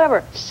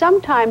 However,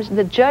 sometimes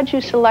the judge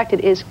you selected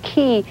is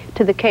key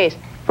to the case.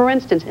 For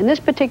instance, in this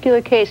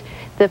particular case,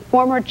 the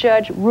former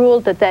judge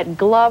ruled that that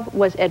glove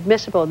was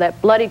admissible,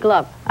 that bloody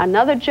glove.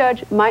 Another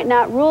judge might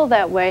not rule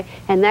that way,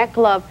 and that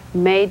glove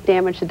may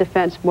damage the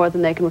defense more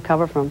than they can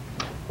recover from.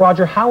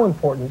 Roger, how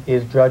important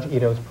is Judge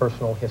Ito's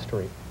personal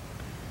history?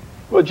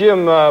 Well,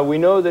 Jim, we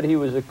know that he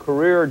was a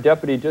career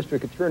deputy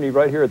district attorney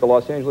right here at the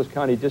Los Angeles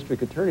County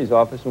District Attorney's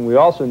Office, and we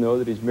also know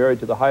that he's married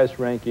to the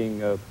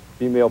highest-ranking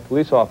female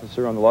police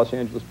officer on the Los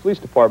Angeles Police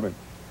Department.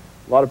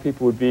 A lot of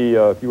people would be,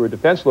 if you were a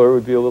defense lawyer,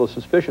 would be a little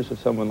suspicious of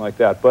someone like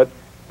that. But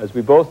as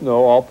we both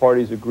know, all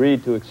parties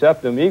agreed to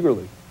accept him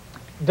eagerly.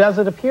 Does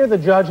it appear the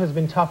judge has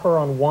been tougher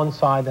on one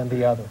side than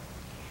the other?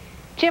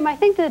 Jim, I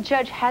think the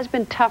judge has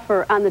been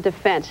tougher on the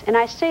defense, and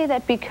I say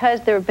that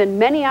because there have been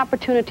many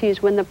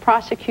opportunities when the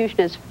prosecution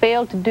has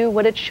failed to do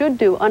what it should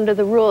do under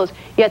the rules,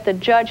 yet the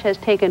judge has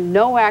taken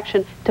no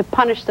action to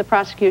punish the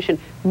prosecution.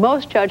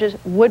 Most judges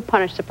would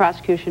punish the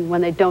prosecution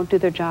when they don't do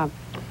their job.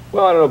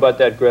 Well, I don't know about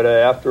that, Greta.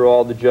 After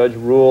all, the judge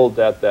ruled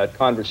that that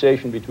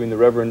conversation between the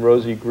Reverend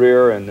Rosie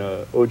Greer and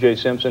O.J.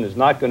 Simpson is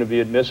not going to be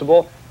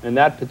admissible, and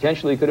that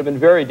potentially could have been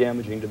very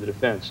damaging to the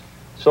defense.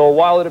 So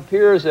while it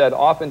appears that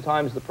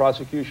oftentimes the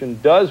prosecution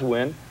does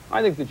win,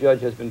 I think the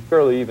judge has been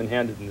fairly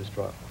even-handed in this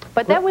trial.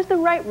 But that was the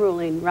right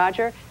ruling,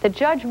 Roger. The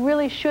judge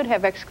really should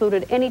have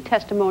excluded any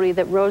testimony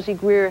that Rosie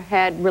Greer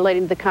had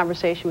relating to the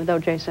conversation with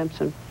O.J.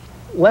 Simpson.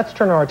 Let's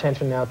turn our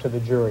attention now to the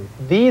jury.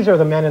 These are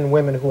the men and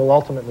women who will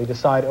ultimately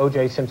decide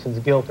O.J. Simpson's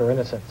guilt or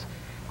innocence.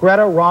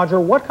 Greta, Roger,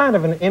 what kind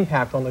of an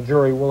impact on the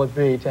jury will it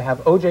be to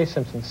have O.J.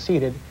 Simpson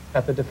seated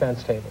at the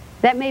defense table?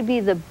 That may be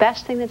the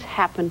best thing that's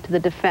happened to the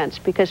defense,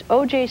 because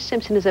O.J.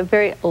 Simpson is a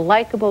very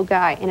likable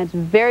guy, and it's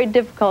very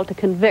difficult to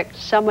convict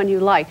someone you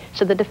like.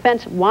 So the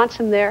defense wants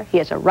him there. He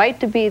has a right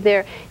to be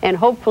there, and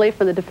hopefully,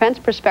 from the defense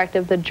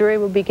perspective, the jury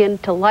will begin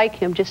to like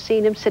him just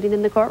seeing him sitting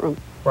in the courtroom.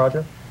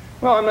 Roger?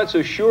 Well, I'm not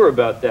so sure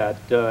about that.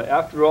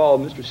 After all,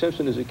 Mr.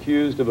 Simpson is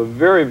accused of a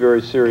very,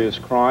 very serious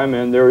crime,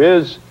 and there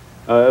is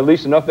at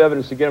least enough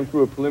evidence to get him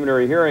through a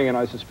preliminary hearing, and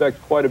I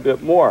suspect quite a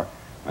bit more.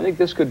 I think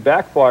this could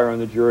backfire on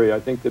the jury.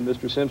 I think that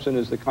Mr. Simpson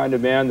is the kind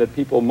of man that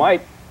people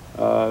might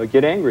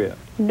get angry at.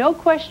 No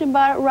question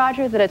about it,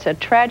 Roger, that it's a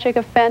tragic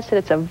offense, that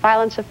it's a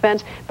violence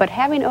offense, but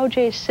having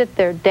O.J. sit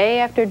there day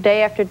after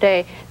day after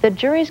day, the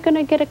jury's going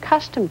to get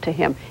accustomed to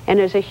him, and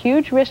there's a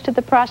huge risk to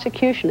the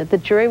prosecution that the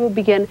jury will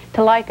begin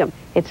to like him.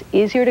 It's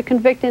easier to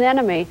convict an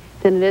enemy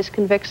than it is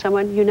convict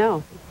someone you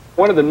know.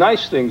 One of the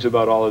nice things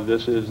about all of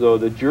this is, though,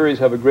 that juries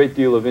have a great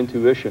deal of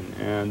intuition,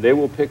 and they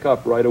will pick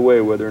up right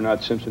away whether or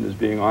not Simpson is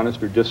being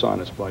honest or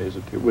dishonest by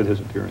with his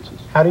appearances.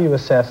 How do you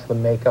assess the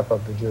makeup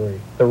of the jury,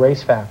 the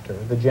race factor,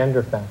 the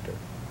gender factor?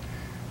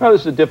 Now,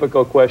 this is a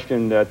difficult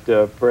question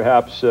that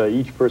perhaps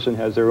each person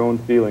has their own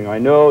feeling. I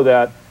know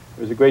that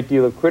there's a great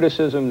deal of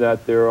criticism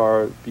that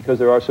because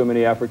there are so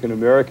many African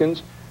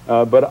Americans,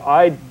 but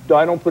I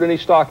don't put any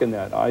stock in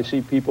that. I see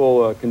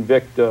people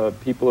convict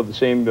people of the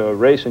same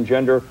race and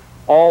gender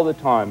all the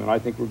time, and I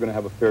think we're going to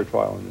have a fair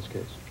trial in this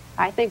case.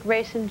 I think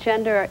race and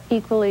gender are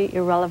equally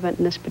irrelevant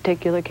in this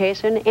particular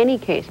case, in any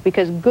case,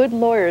 because good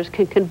lawyers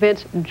can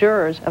convince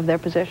jurors of their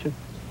position.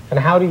 And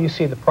how do you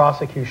see the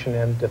prosecution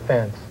and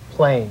defense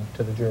playing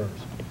to the jurors?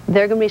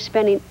 They're going to be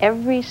spending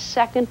every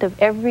second of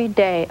every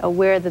day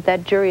aware that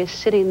that jury is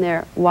sitting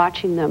there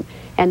watching them.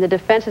 And the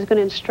defense is going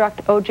to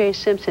instruct O.J.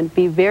 Simpson,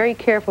 be very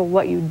careful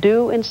what you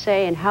do and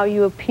say and how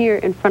you appear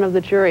in front of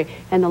the jury.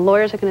 And the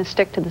lawyers are going to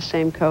stick to the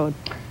same code.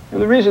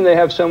 And the reason they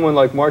have someone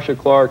like Marcia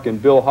Clark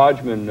and Bill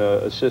Hodgman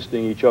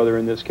assisting each other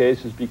in this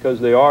case is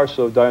because they are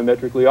so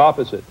diametrically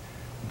opposite.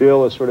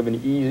 Bill is sort of an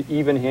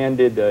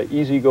even-handed,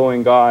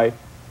 easygoing guy,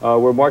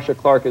 where Marcia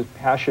Clark is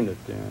passionate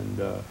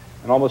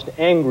and almost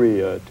angry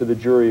to the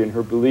jury in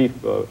her belief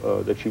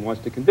that she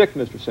wants to convict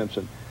Mr.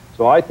 Simpson.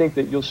 So I think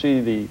that you'll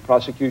see the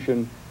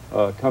prosecution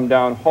come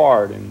down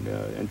hard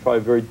and try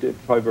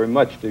very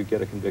much to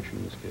get a conviction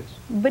in this case.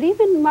 But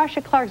even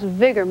Marcia Clark's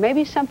vigor may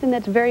be something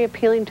that's very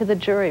appealing to the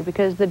jury,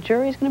 because the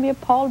jury is going to be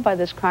appalled by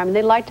this crime, and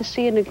they like to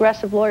see an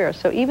aggressive lawyer.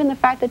 So even the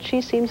fact that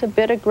she seems a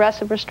bit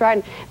aggressive or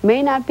strident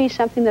may not be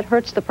something that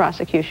hurts the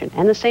prosecution.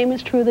 And the same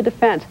is true of the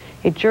defense.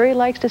 A jury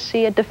likes to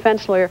see a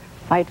defense lawyer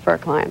fight for a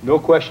client. No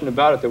question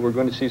about it that we're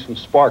going to see some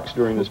sparks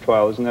during this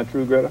trial. Isn't that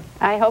true, Greta?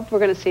 I hope we're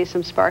going to see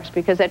some sparks,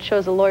 because that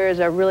shows the lawyers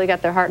have really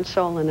got their heart and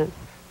soul in it.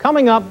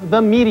 Coming up,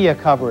 the media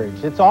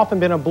coverage. It's often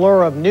been a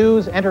blur of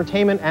news,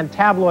 entertainment, and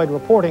tabloid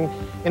reporting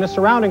in a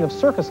surrounding of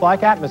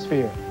circus-like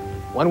atmosphere.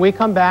 When we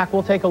come back,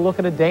 we'll take a look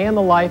at a day in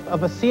the life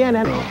of a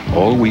CNN.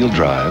 All-wheel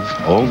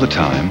drive, all the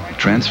time,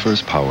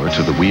 transfers power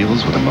to the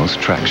wheels with the most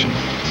traction.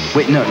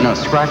 Wait, no,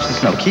 scratch the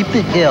snow. Keep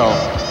the hill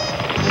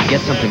and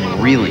get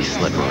something really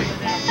slippery.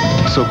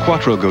 So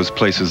Quattro goes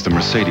places the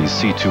Mercedes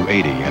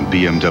C280 and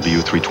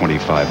BMW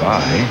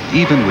 325i,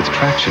 even with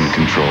traction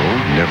control,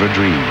 never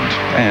dreamed.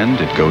 And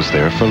it goes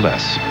there for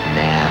less.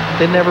 Nah,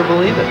 they'd never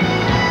believe it.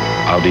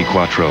 Audi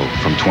Quattro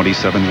from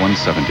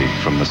 27,170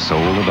 from the soul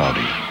of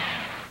Audi.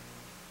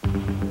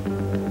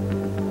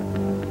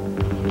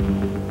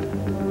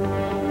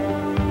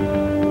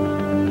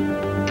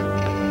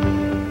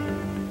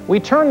 We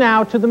turn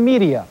now to the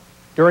media.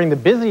 During the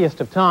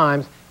busiest of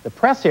times, the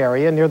press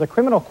area near the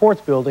Criminal Courts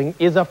building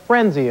is a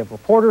frenzy of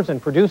reporters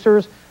and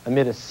producers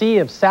amid a sea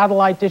of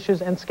satellite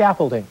dishes and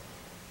scaffolding.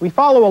 We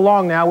follow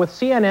along now with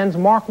CNN's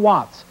Mark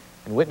Watts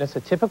and witness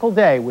a typical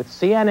day with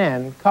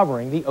CNN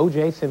covering the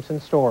O.J. Simpson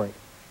story.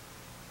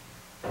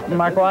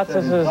 Mark Watts,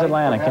 this is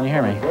Atlanta. Can you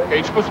hear me? Okay,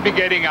 you're supposed to be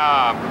getting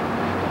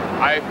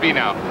IFB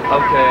now.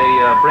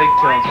 Okay, break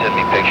tone. Send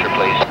me picture,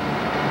 please.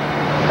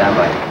 Stand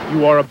by.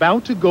 You are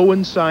about to go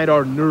inside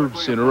our nerve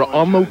center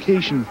on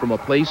location from a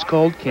place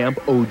called Camp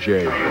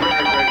OJ.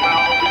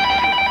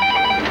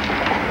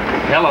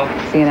 Hello.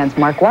 CNN's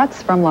Mark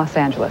Watts from Los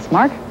Angeles.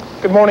 Mark?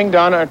 Good morning,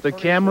 Donna. The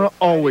camera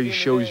always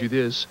shows you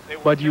this,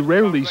 but you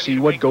rarely see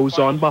what goes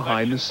on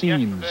behind the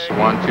scenes.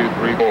 1, 2,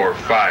 3, 4,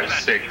 5,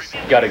 6.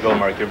 Gotta go,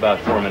 Mark. You're about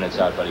 4 minutes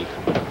out, buddy.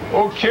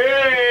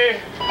 Okay.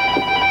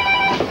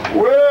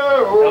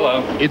 Whoa.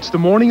 Hello. It's the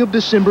morning of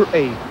December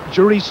 8th.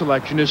 Jury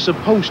selection is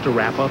supposed to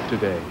wrap up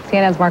today.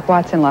 CNN's Mark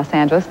Watts in Los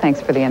Angeles.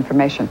 Thanks for the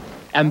information.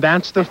 And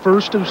that's the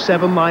first of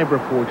 7 live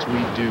reports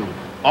we do.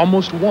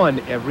 Almost one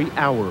every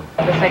hour.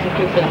 The second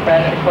proof in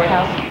front of the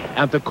courthouse?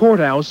 At the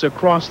courthouse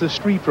across the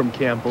street from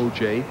Camp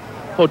OJ,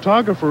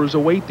 photographers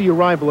await the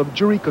arrival of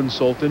jury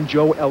consultant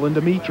Jo Ellen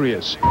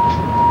Demetrius.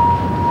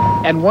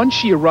 And once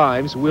she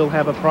arrives, we'll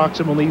have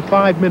approximately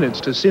 5 minutes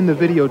to send the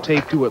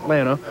videotape to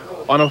Atlanta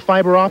on a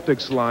fiber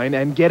optics line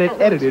and get it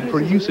edited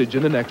for usage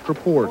in the next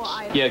reports.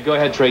 Yeah, go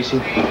ahead, Tracy.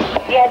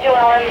 Yeah, Jo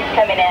Ellen's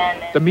coming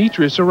in.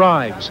 Demetrius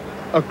arrives.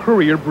 A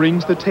courier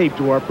brings the tape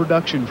to our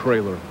production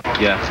trailer.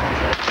 Yeah.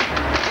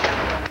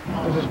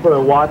 This is for the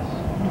Watts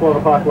 12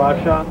 o'clock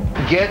live shot.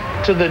 Get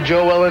to the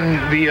Joe Ellen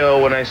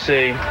VO when I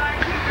say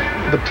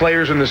the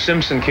players in the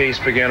Simpson case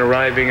began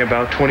arriving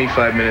about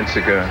 25 minutes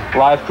ago.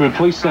 Live crew,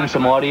 please send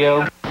some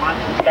audio. About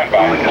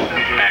a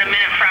minute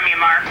from you,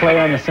 Mark.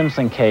 Player in the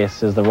Simpson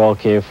case is the roll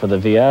cue for the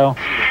VO.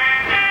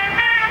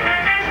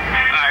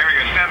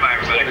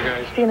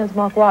 CNN's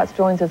Mark Watts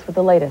joins us with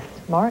the latest.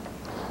 Mark?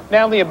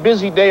 Now a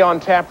busy day on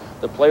tap.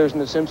 The players in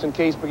the Simpson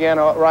case began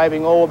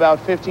arriving, about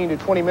 15 to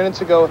 20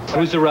 minutes ago.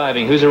 Who's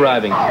arriving? Who's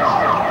arriving?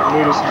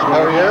 How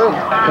are you?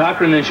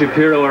 Cochran and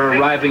Shapiro are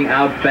arriving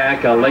out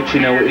back. I'll let you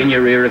know in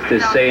your ear if they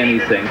say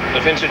anything.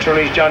 Defense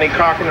attorneys Johnny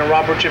Cochran and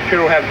Robert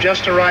Shapiro have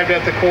just arrived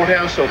at the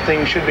courthouse, so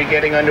things should be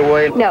getting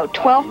underway. No,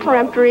 12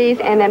 peremptories,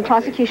 and then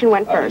prosecution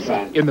went first.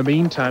 In the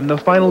meantime, the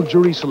final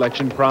jury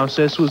selection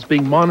process was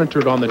being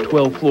monitored on the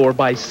 12th floor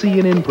by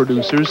CNN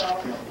producers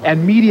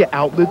and media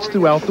outlets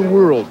throughout the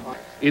world.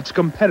 It's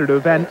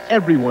competitive and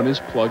everyone is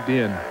plugged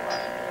in.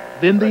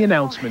 Then the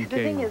announcement came.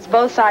 The thing is,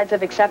 both sides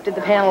have accepted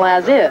the panel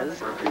as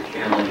is.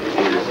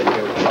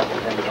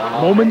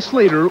 Moments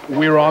later,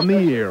 we're on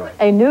the air.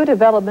 A new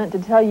development to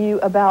tell you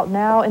about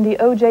now in the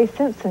O.J.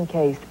 Simpson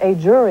case. A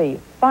jury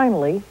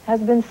finally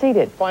has been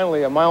seated.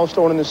 Finally, a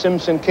milestone in the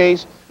Simpson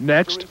case.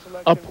 Next,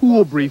 a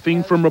pool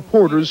briefing from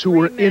reporters who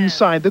were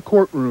inside the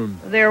courtroom.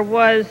 There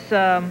was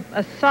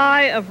a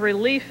sigh of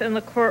relief in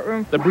the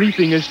courtroom. The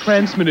briefing is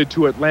transmitted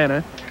to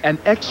Atlanta, and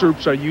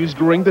excerpts are used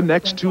during the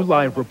next two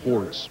live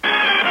reports.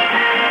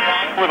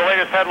 With the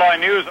latest headline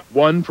news.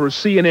 One for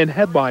CNN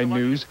Headline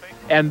News,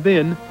 and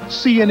then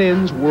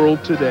CNN's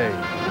World Today.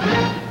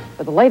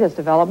 For the latest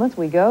developments,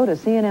 we go to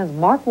CNN's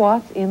Mark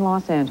Watts in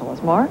Los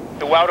Angeles. Mark?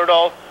 Throughout it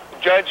all,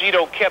 Judge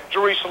Ito kept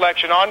jury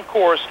selection on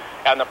course,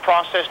 and the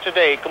process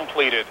today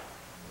completed.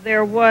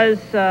 There was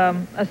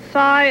a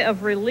sigh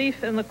of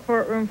relief in the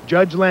courtroom.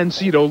 Judge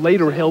Lancito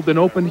later held an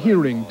open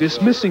hearing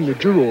dismissing the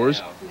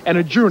jurors and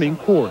adjourning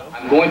court.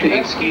 I'm going to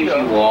excuse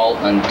you all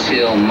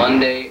until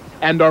Monday.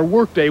 And our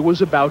workday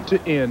was about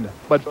to end.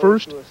 But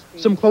first,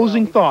 some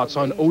closing thoughts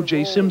on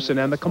O.J. Simpson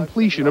and the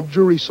completion of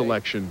jury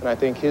selection. And I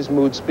think his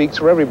mood speaks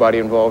for everybody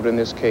involved in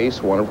this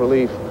case, one of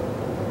relief.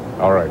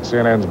 All right,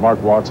 CNN's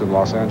Mark Watts in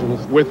Los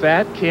Angeles. With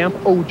that, Camp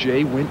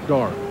O.J. went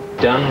dark.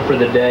 Done for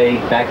the day,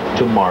 back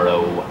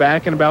tomorrow.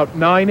 Back in about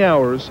 9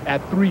 hours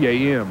at 3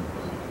 a.m.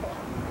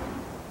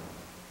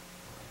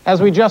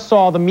 As we just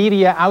saw, the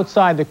media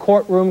outside the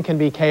courtroom can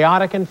be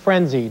chaotic and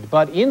frenzied,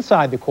 but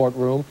inside the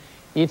courtroom,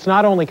 it's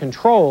not only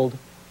controlled,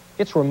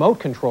 it's remote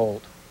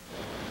controlled.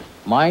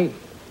 My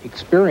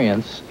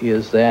experience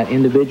is that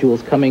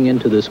individuals coming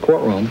into this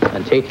courtroom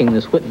and taking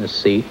this witness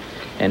seat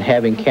and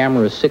having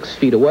cameras 6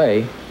 feet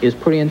away is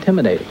pretty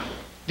intimidating.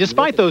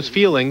 Despite those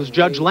feelings,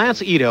 Judge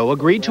Lance Ito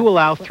agreed to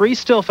allow 3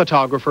 still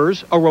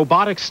photographers, a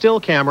robotic still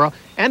camera,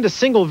 and a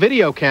single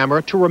video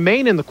camera to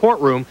remain in the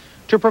courtroom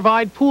to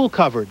provide pool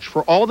coverage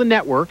for all the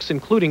networks,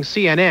 including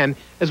CNN,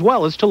 as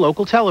well as to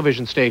local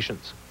television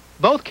stations.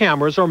 Both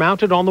cameras are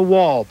mounted on the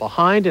wall,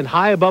 behind and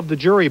high above the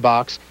jury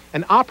box,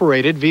 and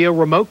operated via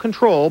remote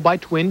control by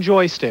twin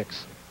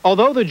joysticks.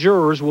 Although the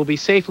jurors will be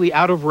safely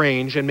out of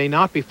range and may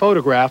not be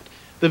photographed,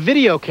 the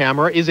video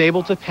camera is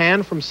able to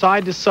pan from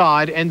side to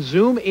side and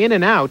zoom in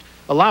and out,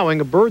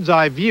 allowing a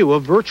bird's-eye view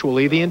of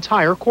virtually the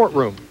entire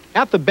courtroom.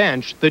 At the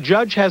bench, the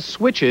judge has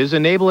switches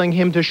enabling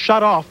him to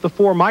shut off the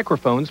 4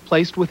 microphones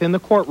placed within the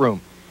courtroom.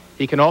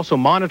 He can also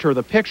monitor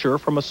the picture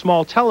from a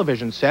small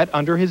television set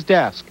under his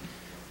desk.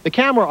 The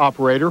camera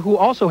operator, who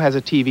also has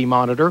a TV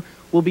monitor,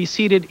 will be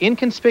seated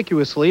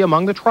inconspicuously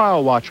among the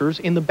trial watchers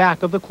in the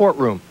back of the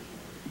courtroom.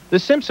 The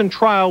Simpson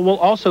trial will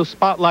also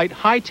spotlight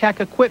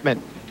high-tech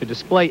equipment to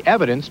display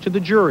evidence to the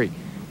jury.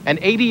 An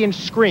 80-inch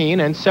screen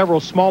and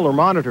several smaller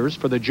monitors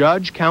for the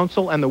judge,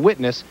 counsel, and the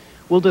witness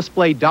will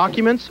display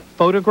documents,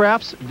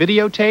 photographs,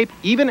 videotape,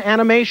 even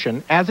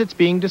animation as it's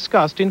being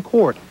discussed in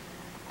court.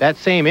 That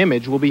same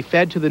image will be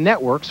fed to the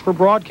networks for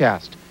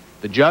broadcast.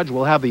 The judge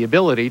will have the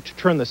ability to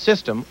turn the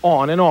system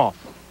on and off.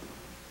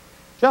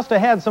 Just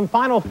ahead, some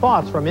final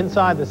thoughts from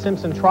inside the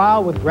Simpson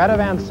trial with Greta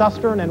Van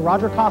Susteren and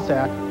Roger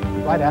Cossack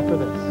right after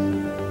this.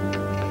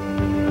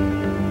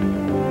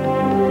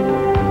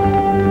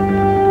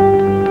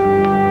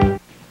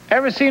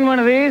 Ever seen one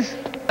of these?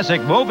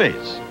 Classic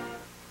movies.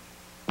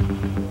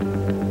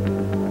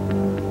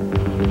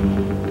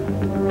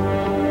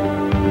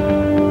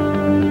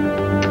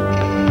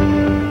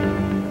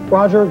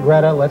 Roger,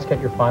 Greta, let's get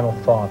your final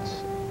thoughts.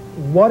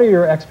 What are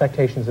your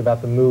expectations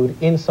about the mood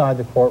inside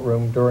the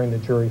courtroom during the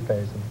jury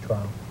phase of the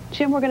trial?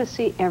 Jim, we're going to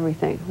see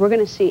everything. We're going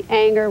to see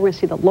anger. We're going to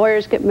see the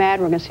lawyers get mad.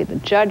 We're going to see the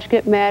judge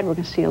get mad. We're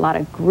going to see a lot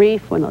of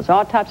grief when those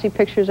autopsy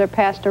pictures are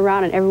passed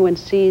around and everyone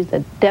sees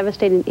the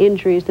devastating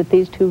injuries that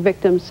these 2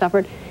 victims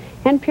suffered.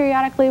 And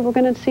periodically, we're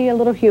going to see a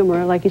little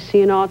humor like you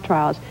see in all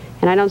trials.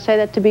 And I don't say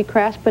that to be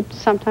crass, but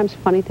sometimes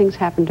funny things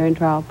happen during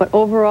trial. But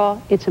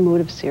overall, it's a mood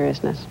of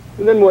seriousness.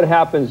 And then what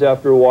happens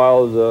after a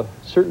while is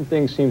certain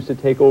things seems to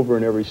take over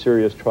in every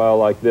serious trial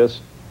like this.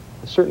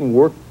 A certain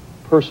work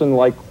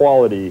person-like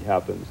quality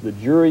happens. The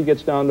jury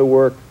gets down to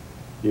work,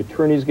 the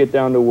attorneys get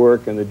down to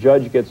work, and the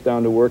judge gets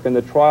down to work, and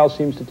the trial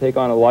seems to take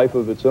on a life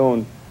of its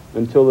own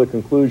until the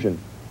conclusion.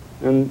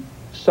 And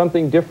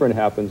something different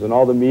happens, and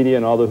all the media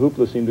and all the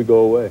hoopla seem to go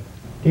away.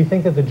 Do you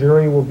think that the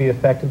jury will be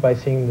affected by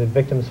seeing the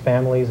victims'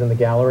 families in the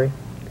gallery?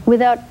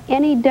 Without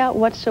any doubt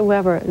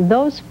whatsoever,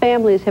 those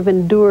families have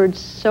endured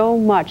so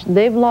much.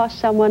 They've lost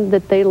someone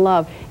that they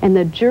love, and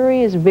the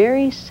jury is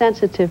very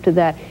sensitive to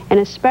that, and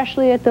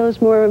especially at those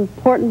more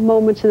important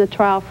moments in the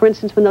trial, for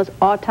instance, when those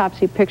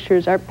autopsy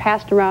pictures are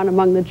passed around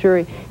among the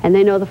jury, and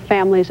they know the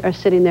families are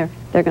sitting there,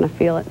 they're going to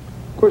feel it.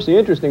 Of course, the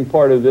interesting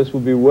part of this will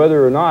be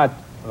whether or not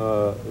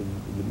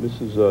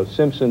Mrs.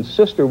 Simpson's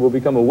sister will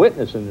become a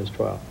witness in this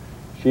trial.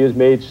 She has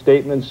made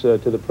statements to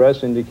the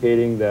press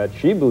indicating that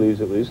she believes,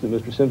 at least, that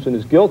Mr. Simpson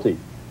is guilty.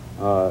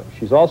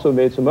 She's also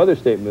made some other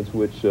statements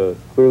which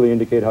clearly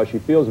indicate how she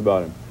feels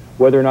about him.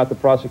 Whether or not the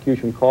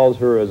prosecution calls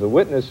her as a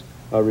witness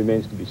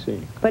remains to be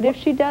seen. But if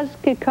she does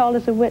get called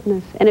as a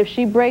witness, and if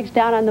she breaks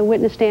down on the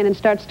witness stand and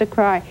starts to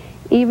cry,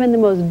 even the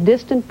most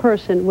distant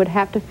person would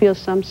have to feel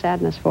some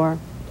sadness for her.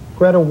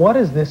 Greta, what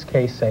does this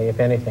case say, if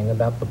anything,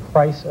 about the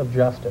price of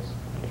justice?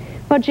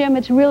 Well, Jim,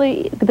 it's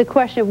really the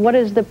question of what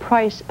is the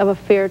price of a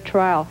fair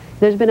trial.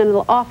 There's been an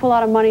awful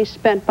lot of money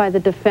spent by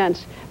the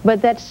defense,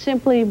 but that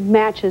simply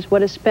matches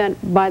what is spent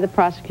by the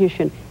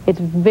prosecution. It's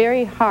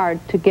very hard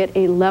to get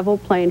a level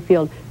playing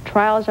field.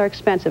 Trials are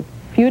expensive.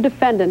 Few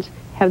defendants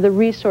have the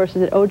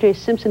resources that O.J.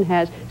 Simpson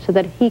has so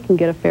that he can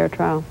get a fair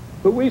trial.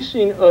 But we've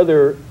seen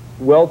other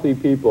wealthy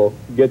people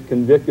get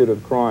convicted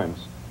of crimes.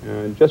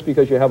 And just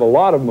because you have a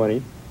lot of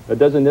money, that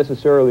doesn't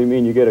necessarily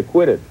mean you get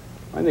acquitted.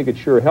 I think it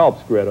sure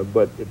helps, Greta,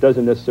 but it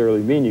doesn't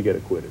necessarily mean you get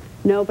acquitted.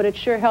 No, but it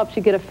sure helps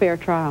you get a fair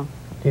trial.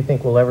 Do you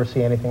think we'll ever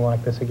see anything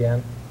like this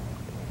again?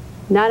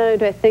 Not only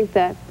do I think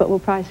that, but we'll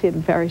probably see it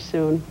very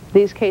soon.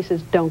 These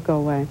cases don't go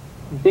away.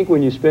 I think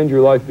when you spend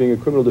your life being a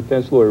criminal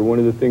defense lawyer, one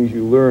of the things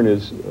you learn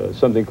is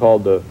something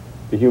called the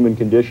human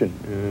condition.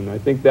 And I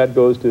think that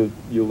goes to,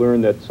 you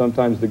learn that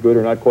sometimes the good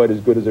are not quite as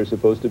good as they're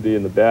supposed to be,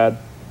 and the bad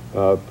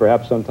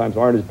perhaps sometimes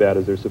aren't as bad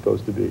as they're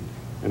supposed to be.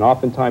 And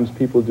oftentimes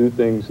people do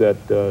things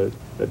that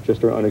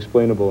just are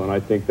unexplainable, and I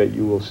think that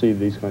you will see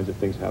these kinds of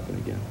things happen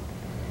again.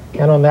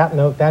 And on that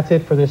note, that's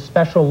it for this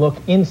special look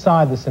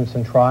inside the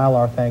Simpson trial.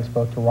 Our thanks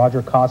both to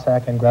Roger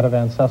Cossack and Greta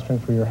Van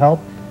Susteren for your help.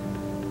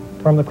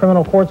 From the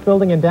Criminal Courts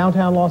Building in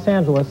downtown Los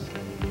Angeles,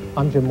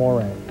 I'm Jim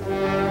Moray.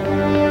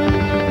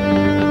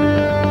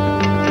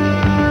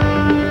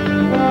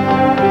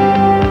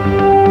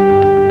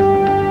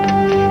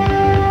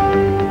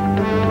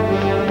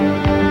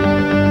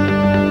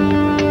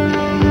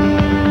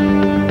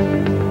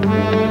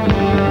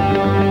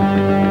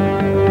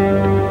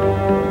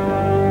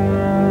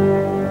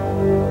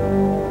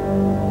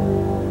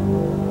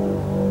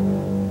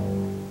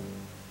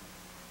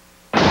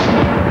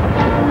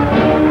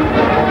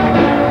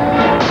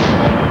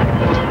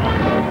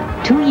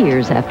 2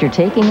 years after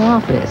taking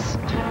office,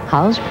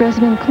 how's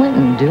President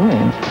Clinton doing?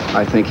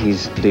 I think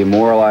he's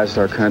demoralized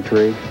our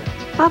country.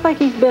 I think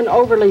he's been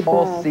overly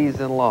all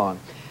season long.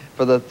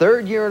 For the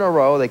third year in a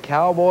row, the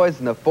Cowboys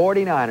and the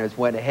 49ers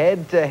went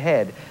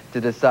head-to-head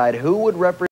to decide who would represent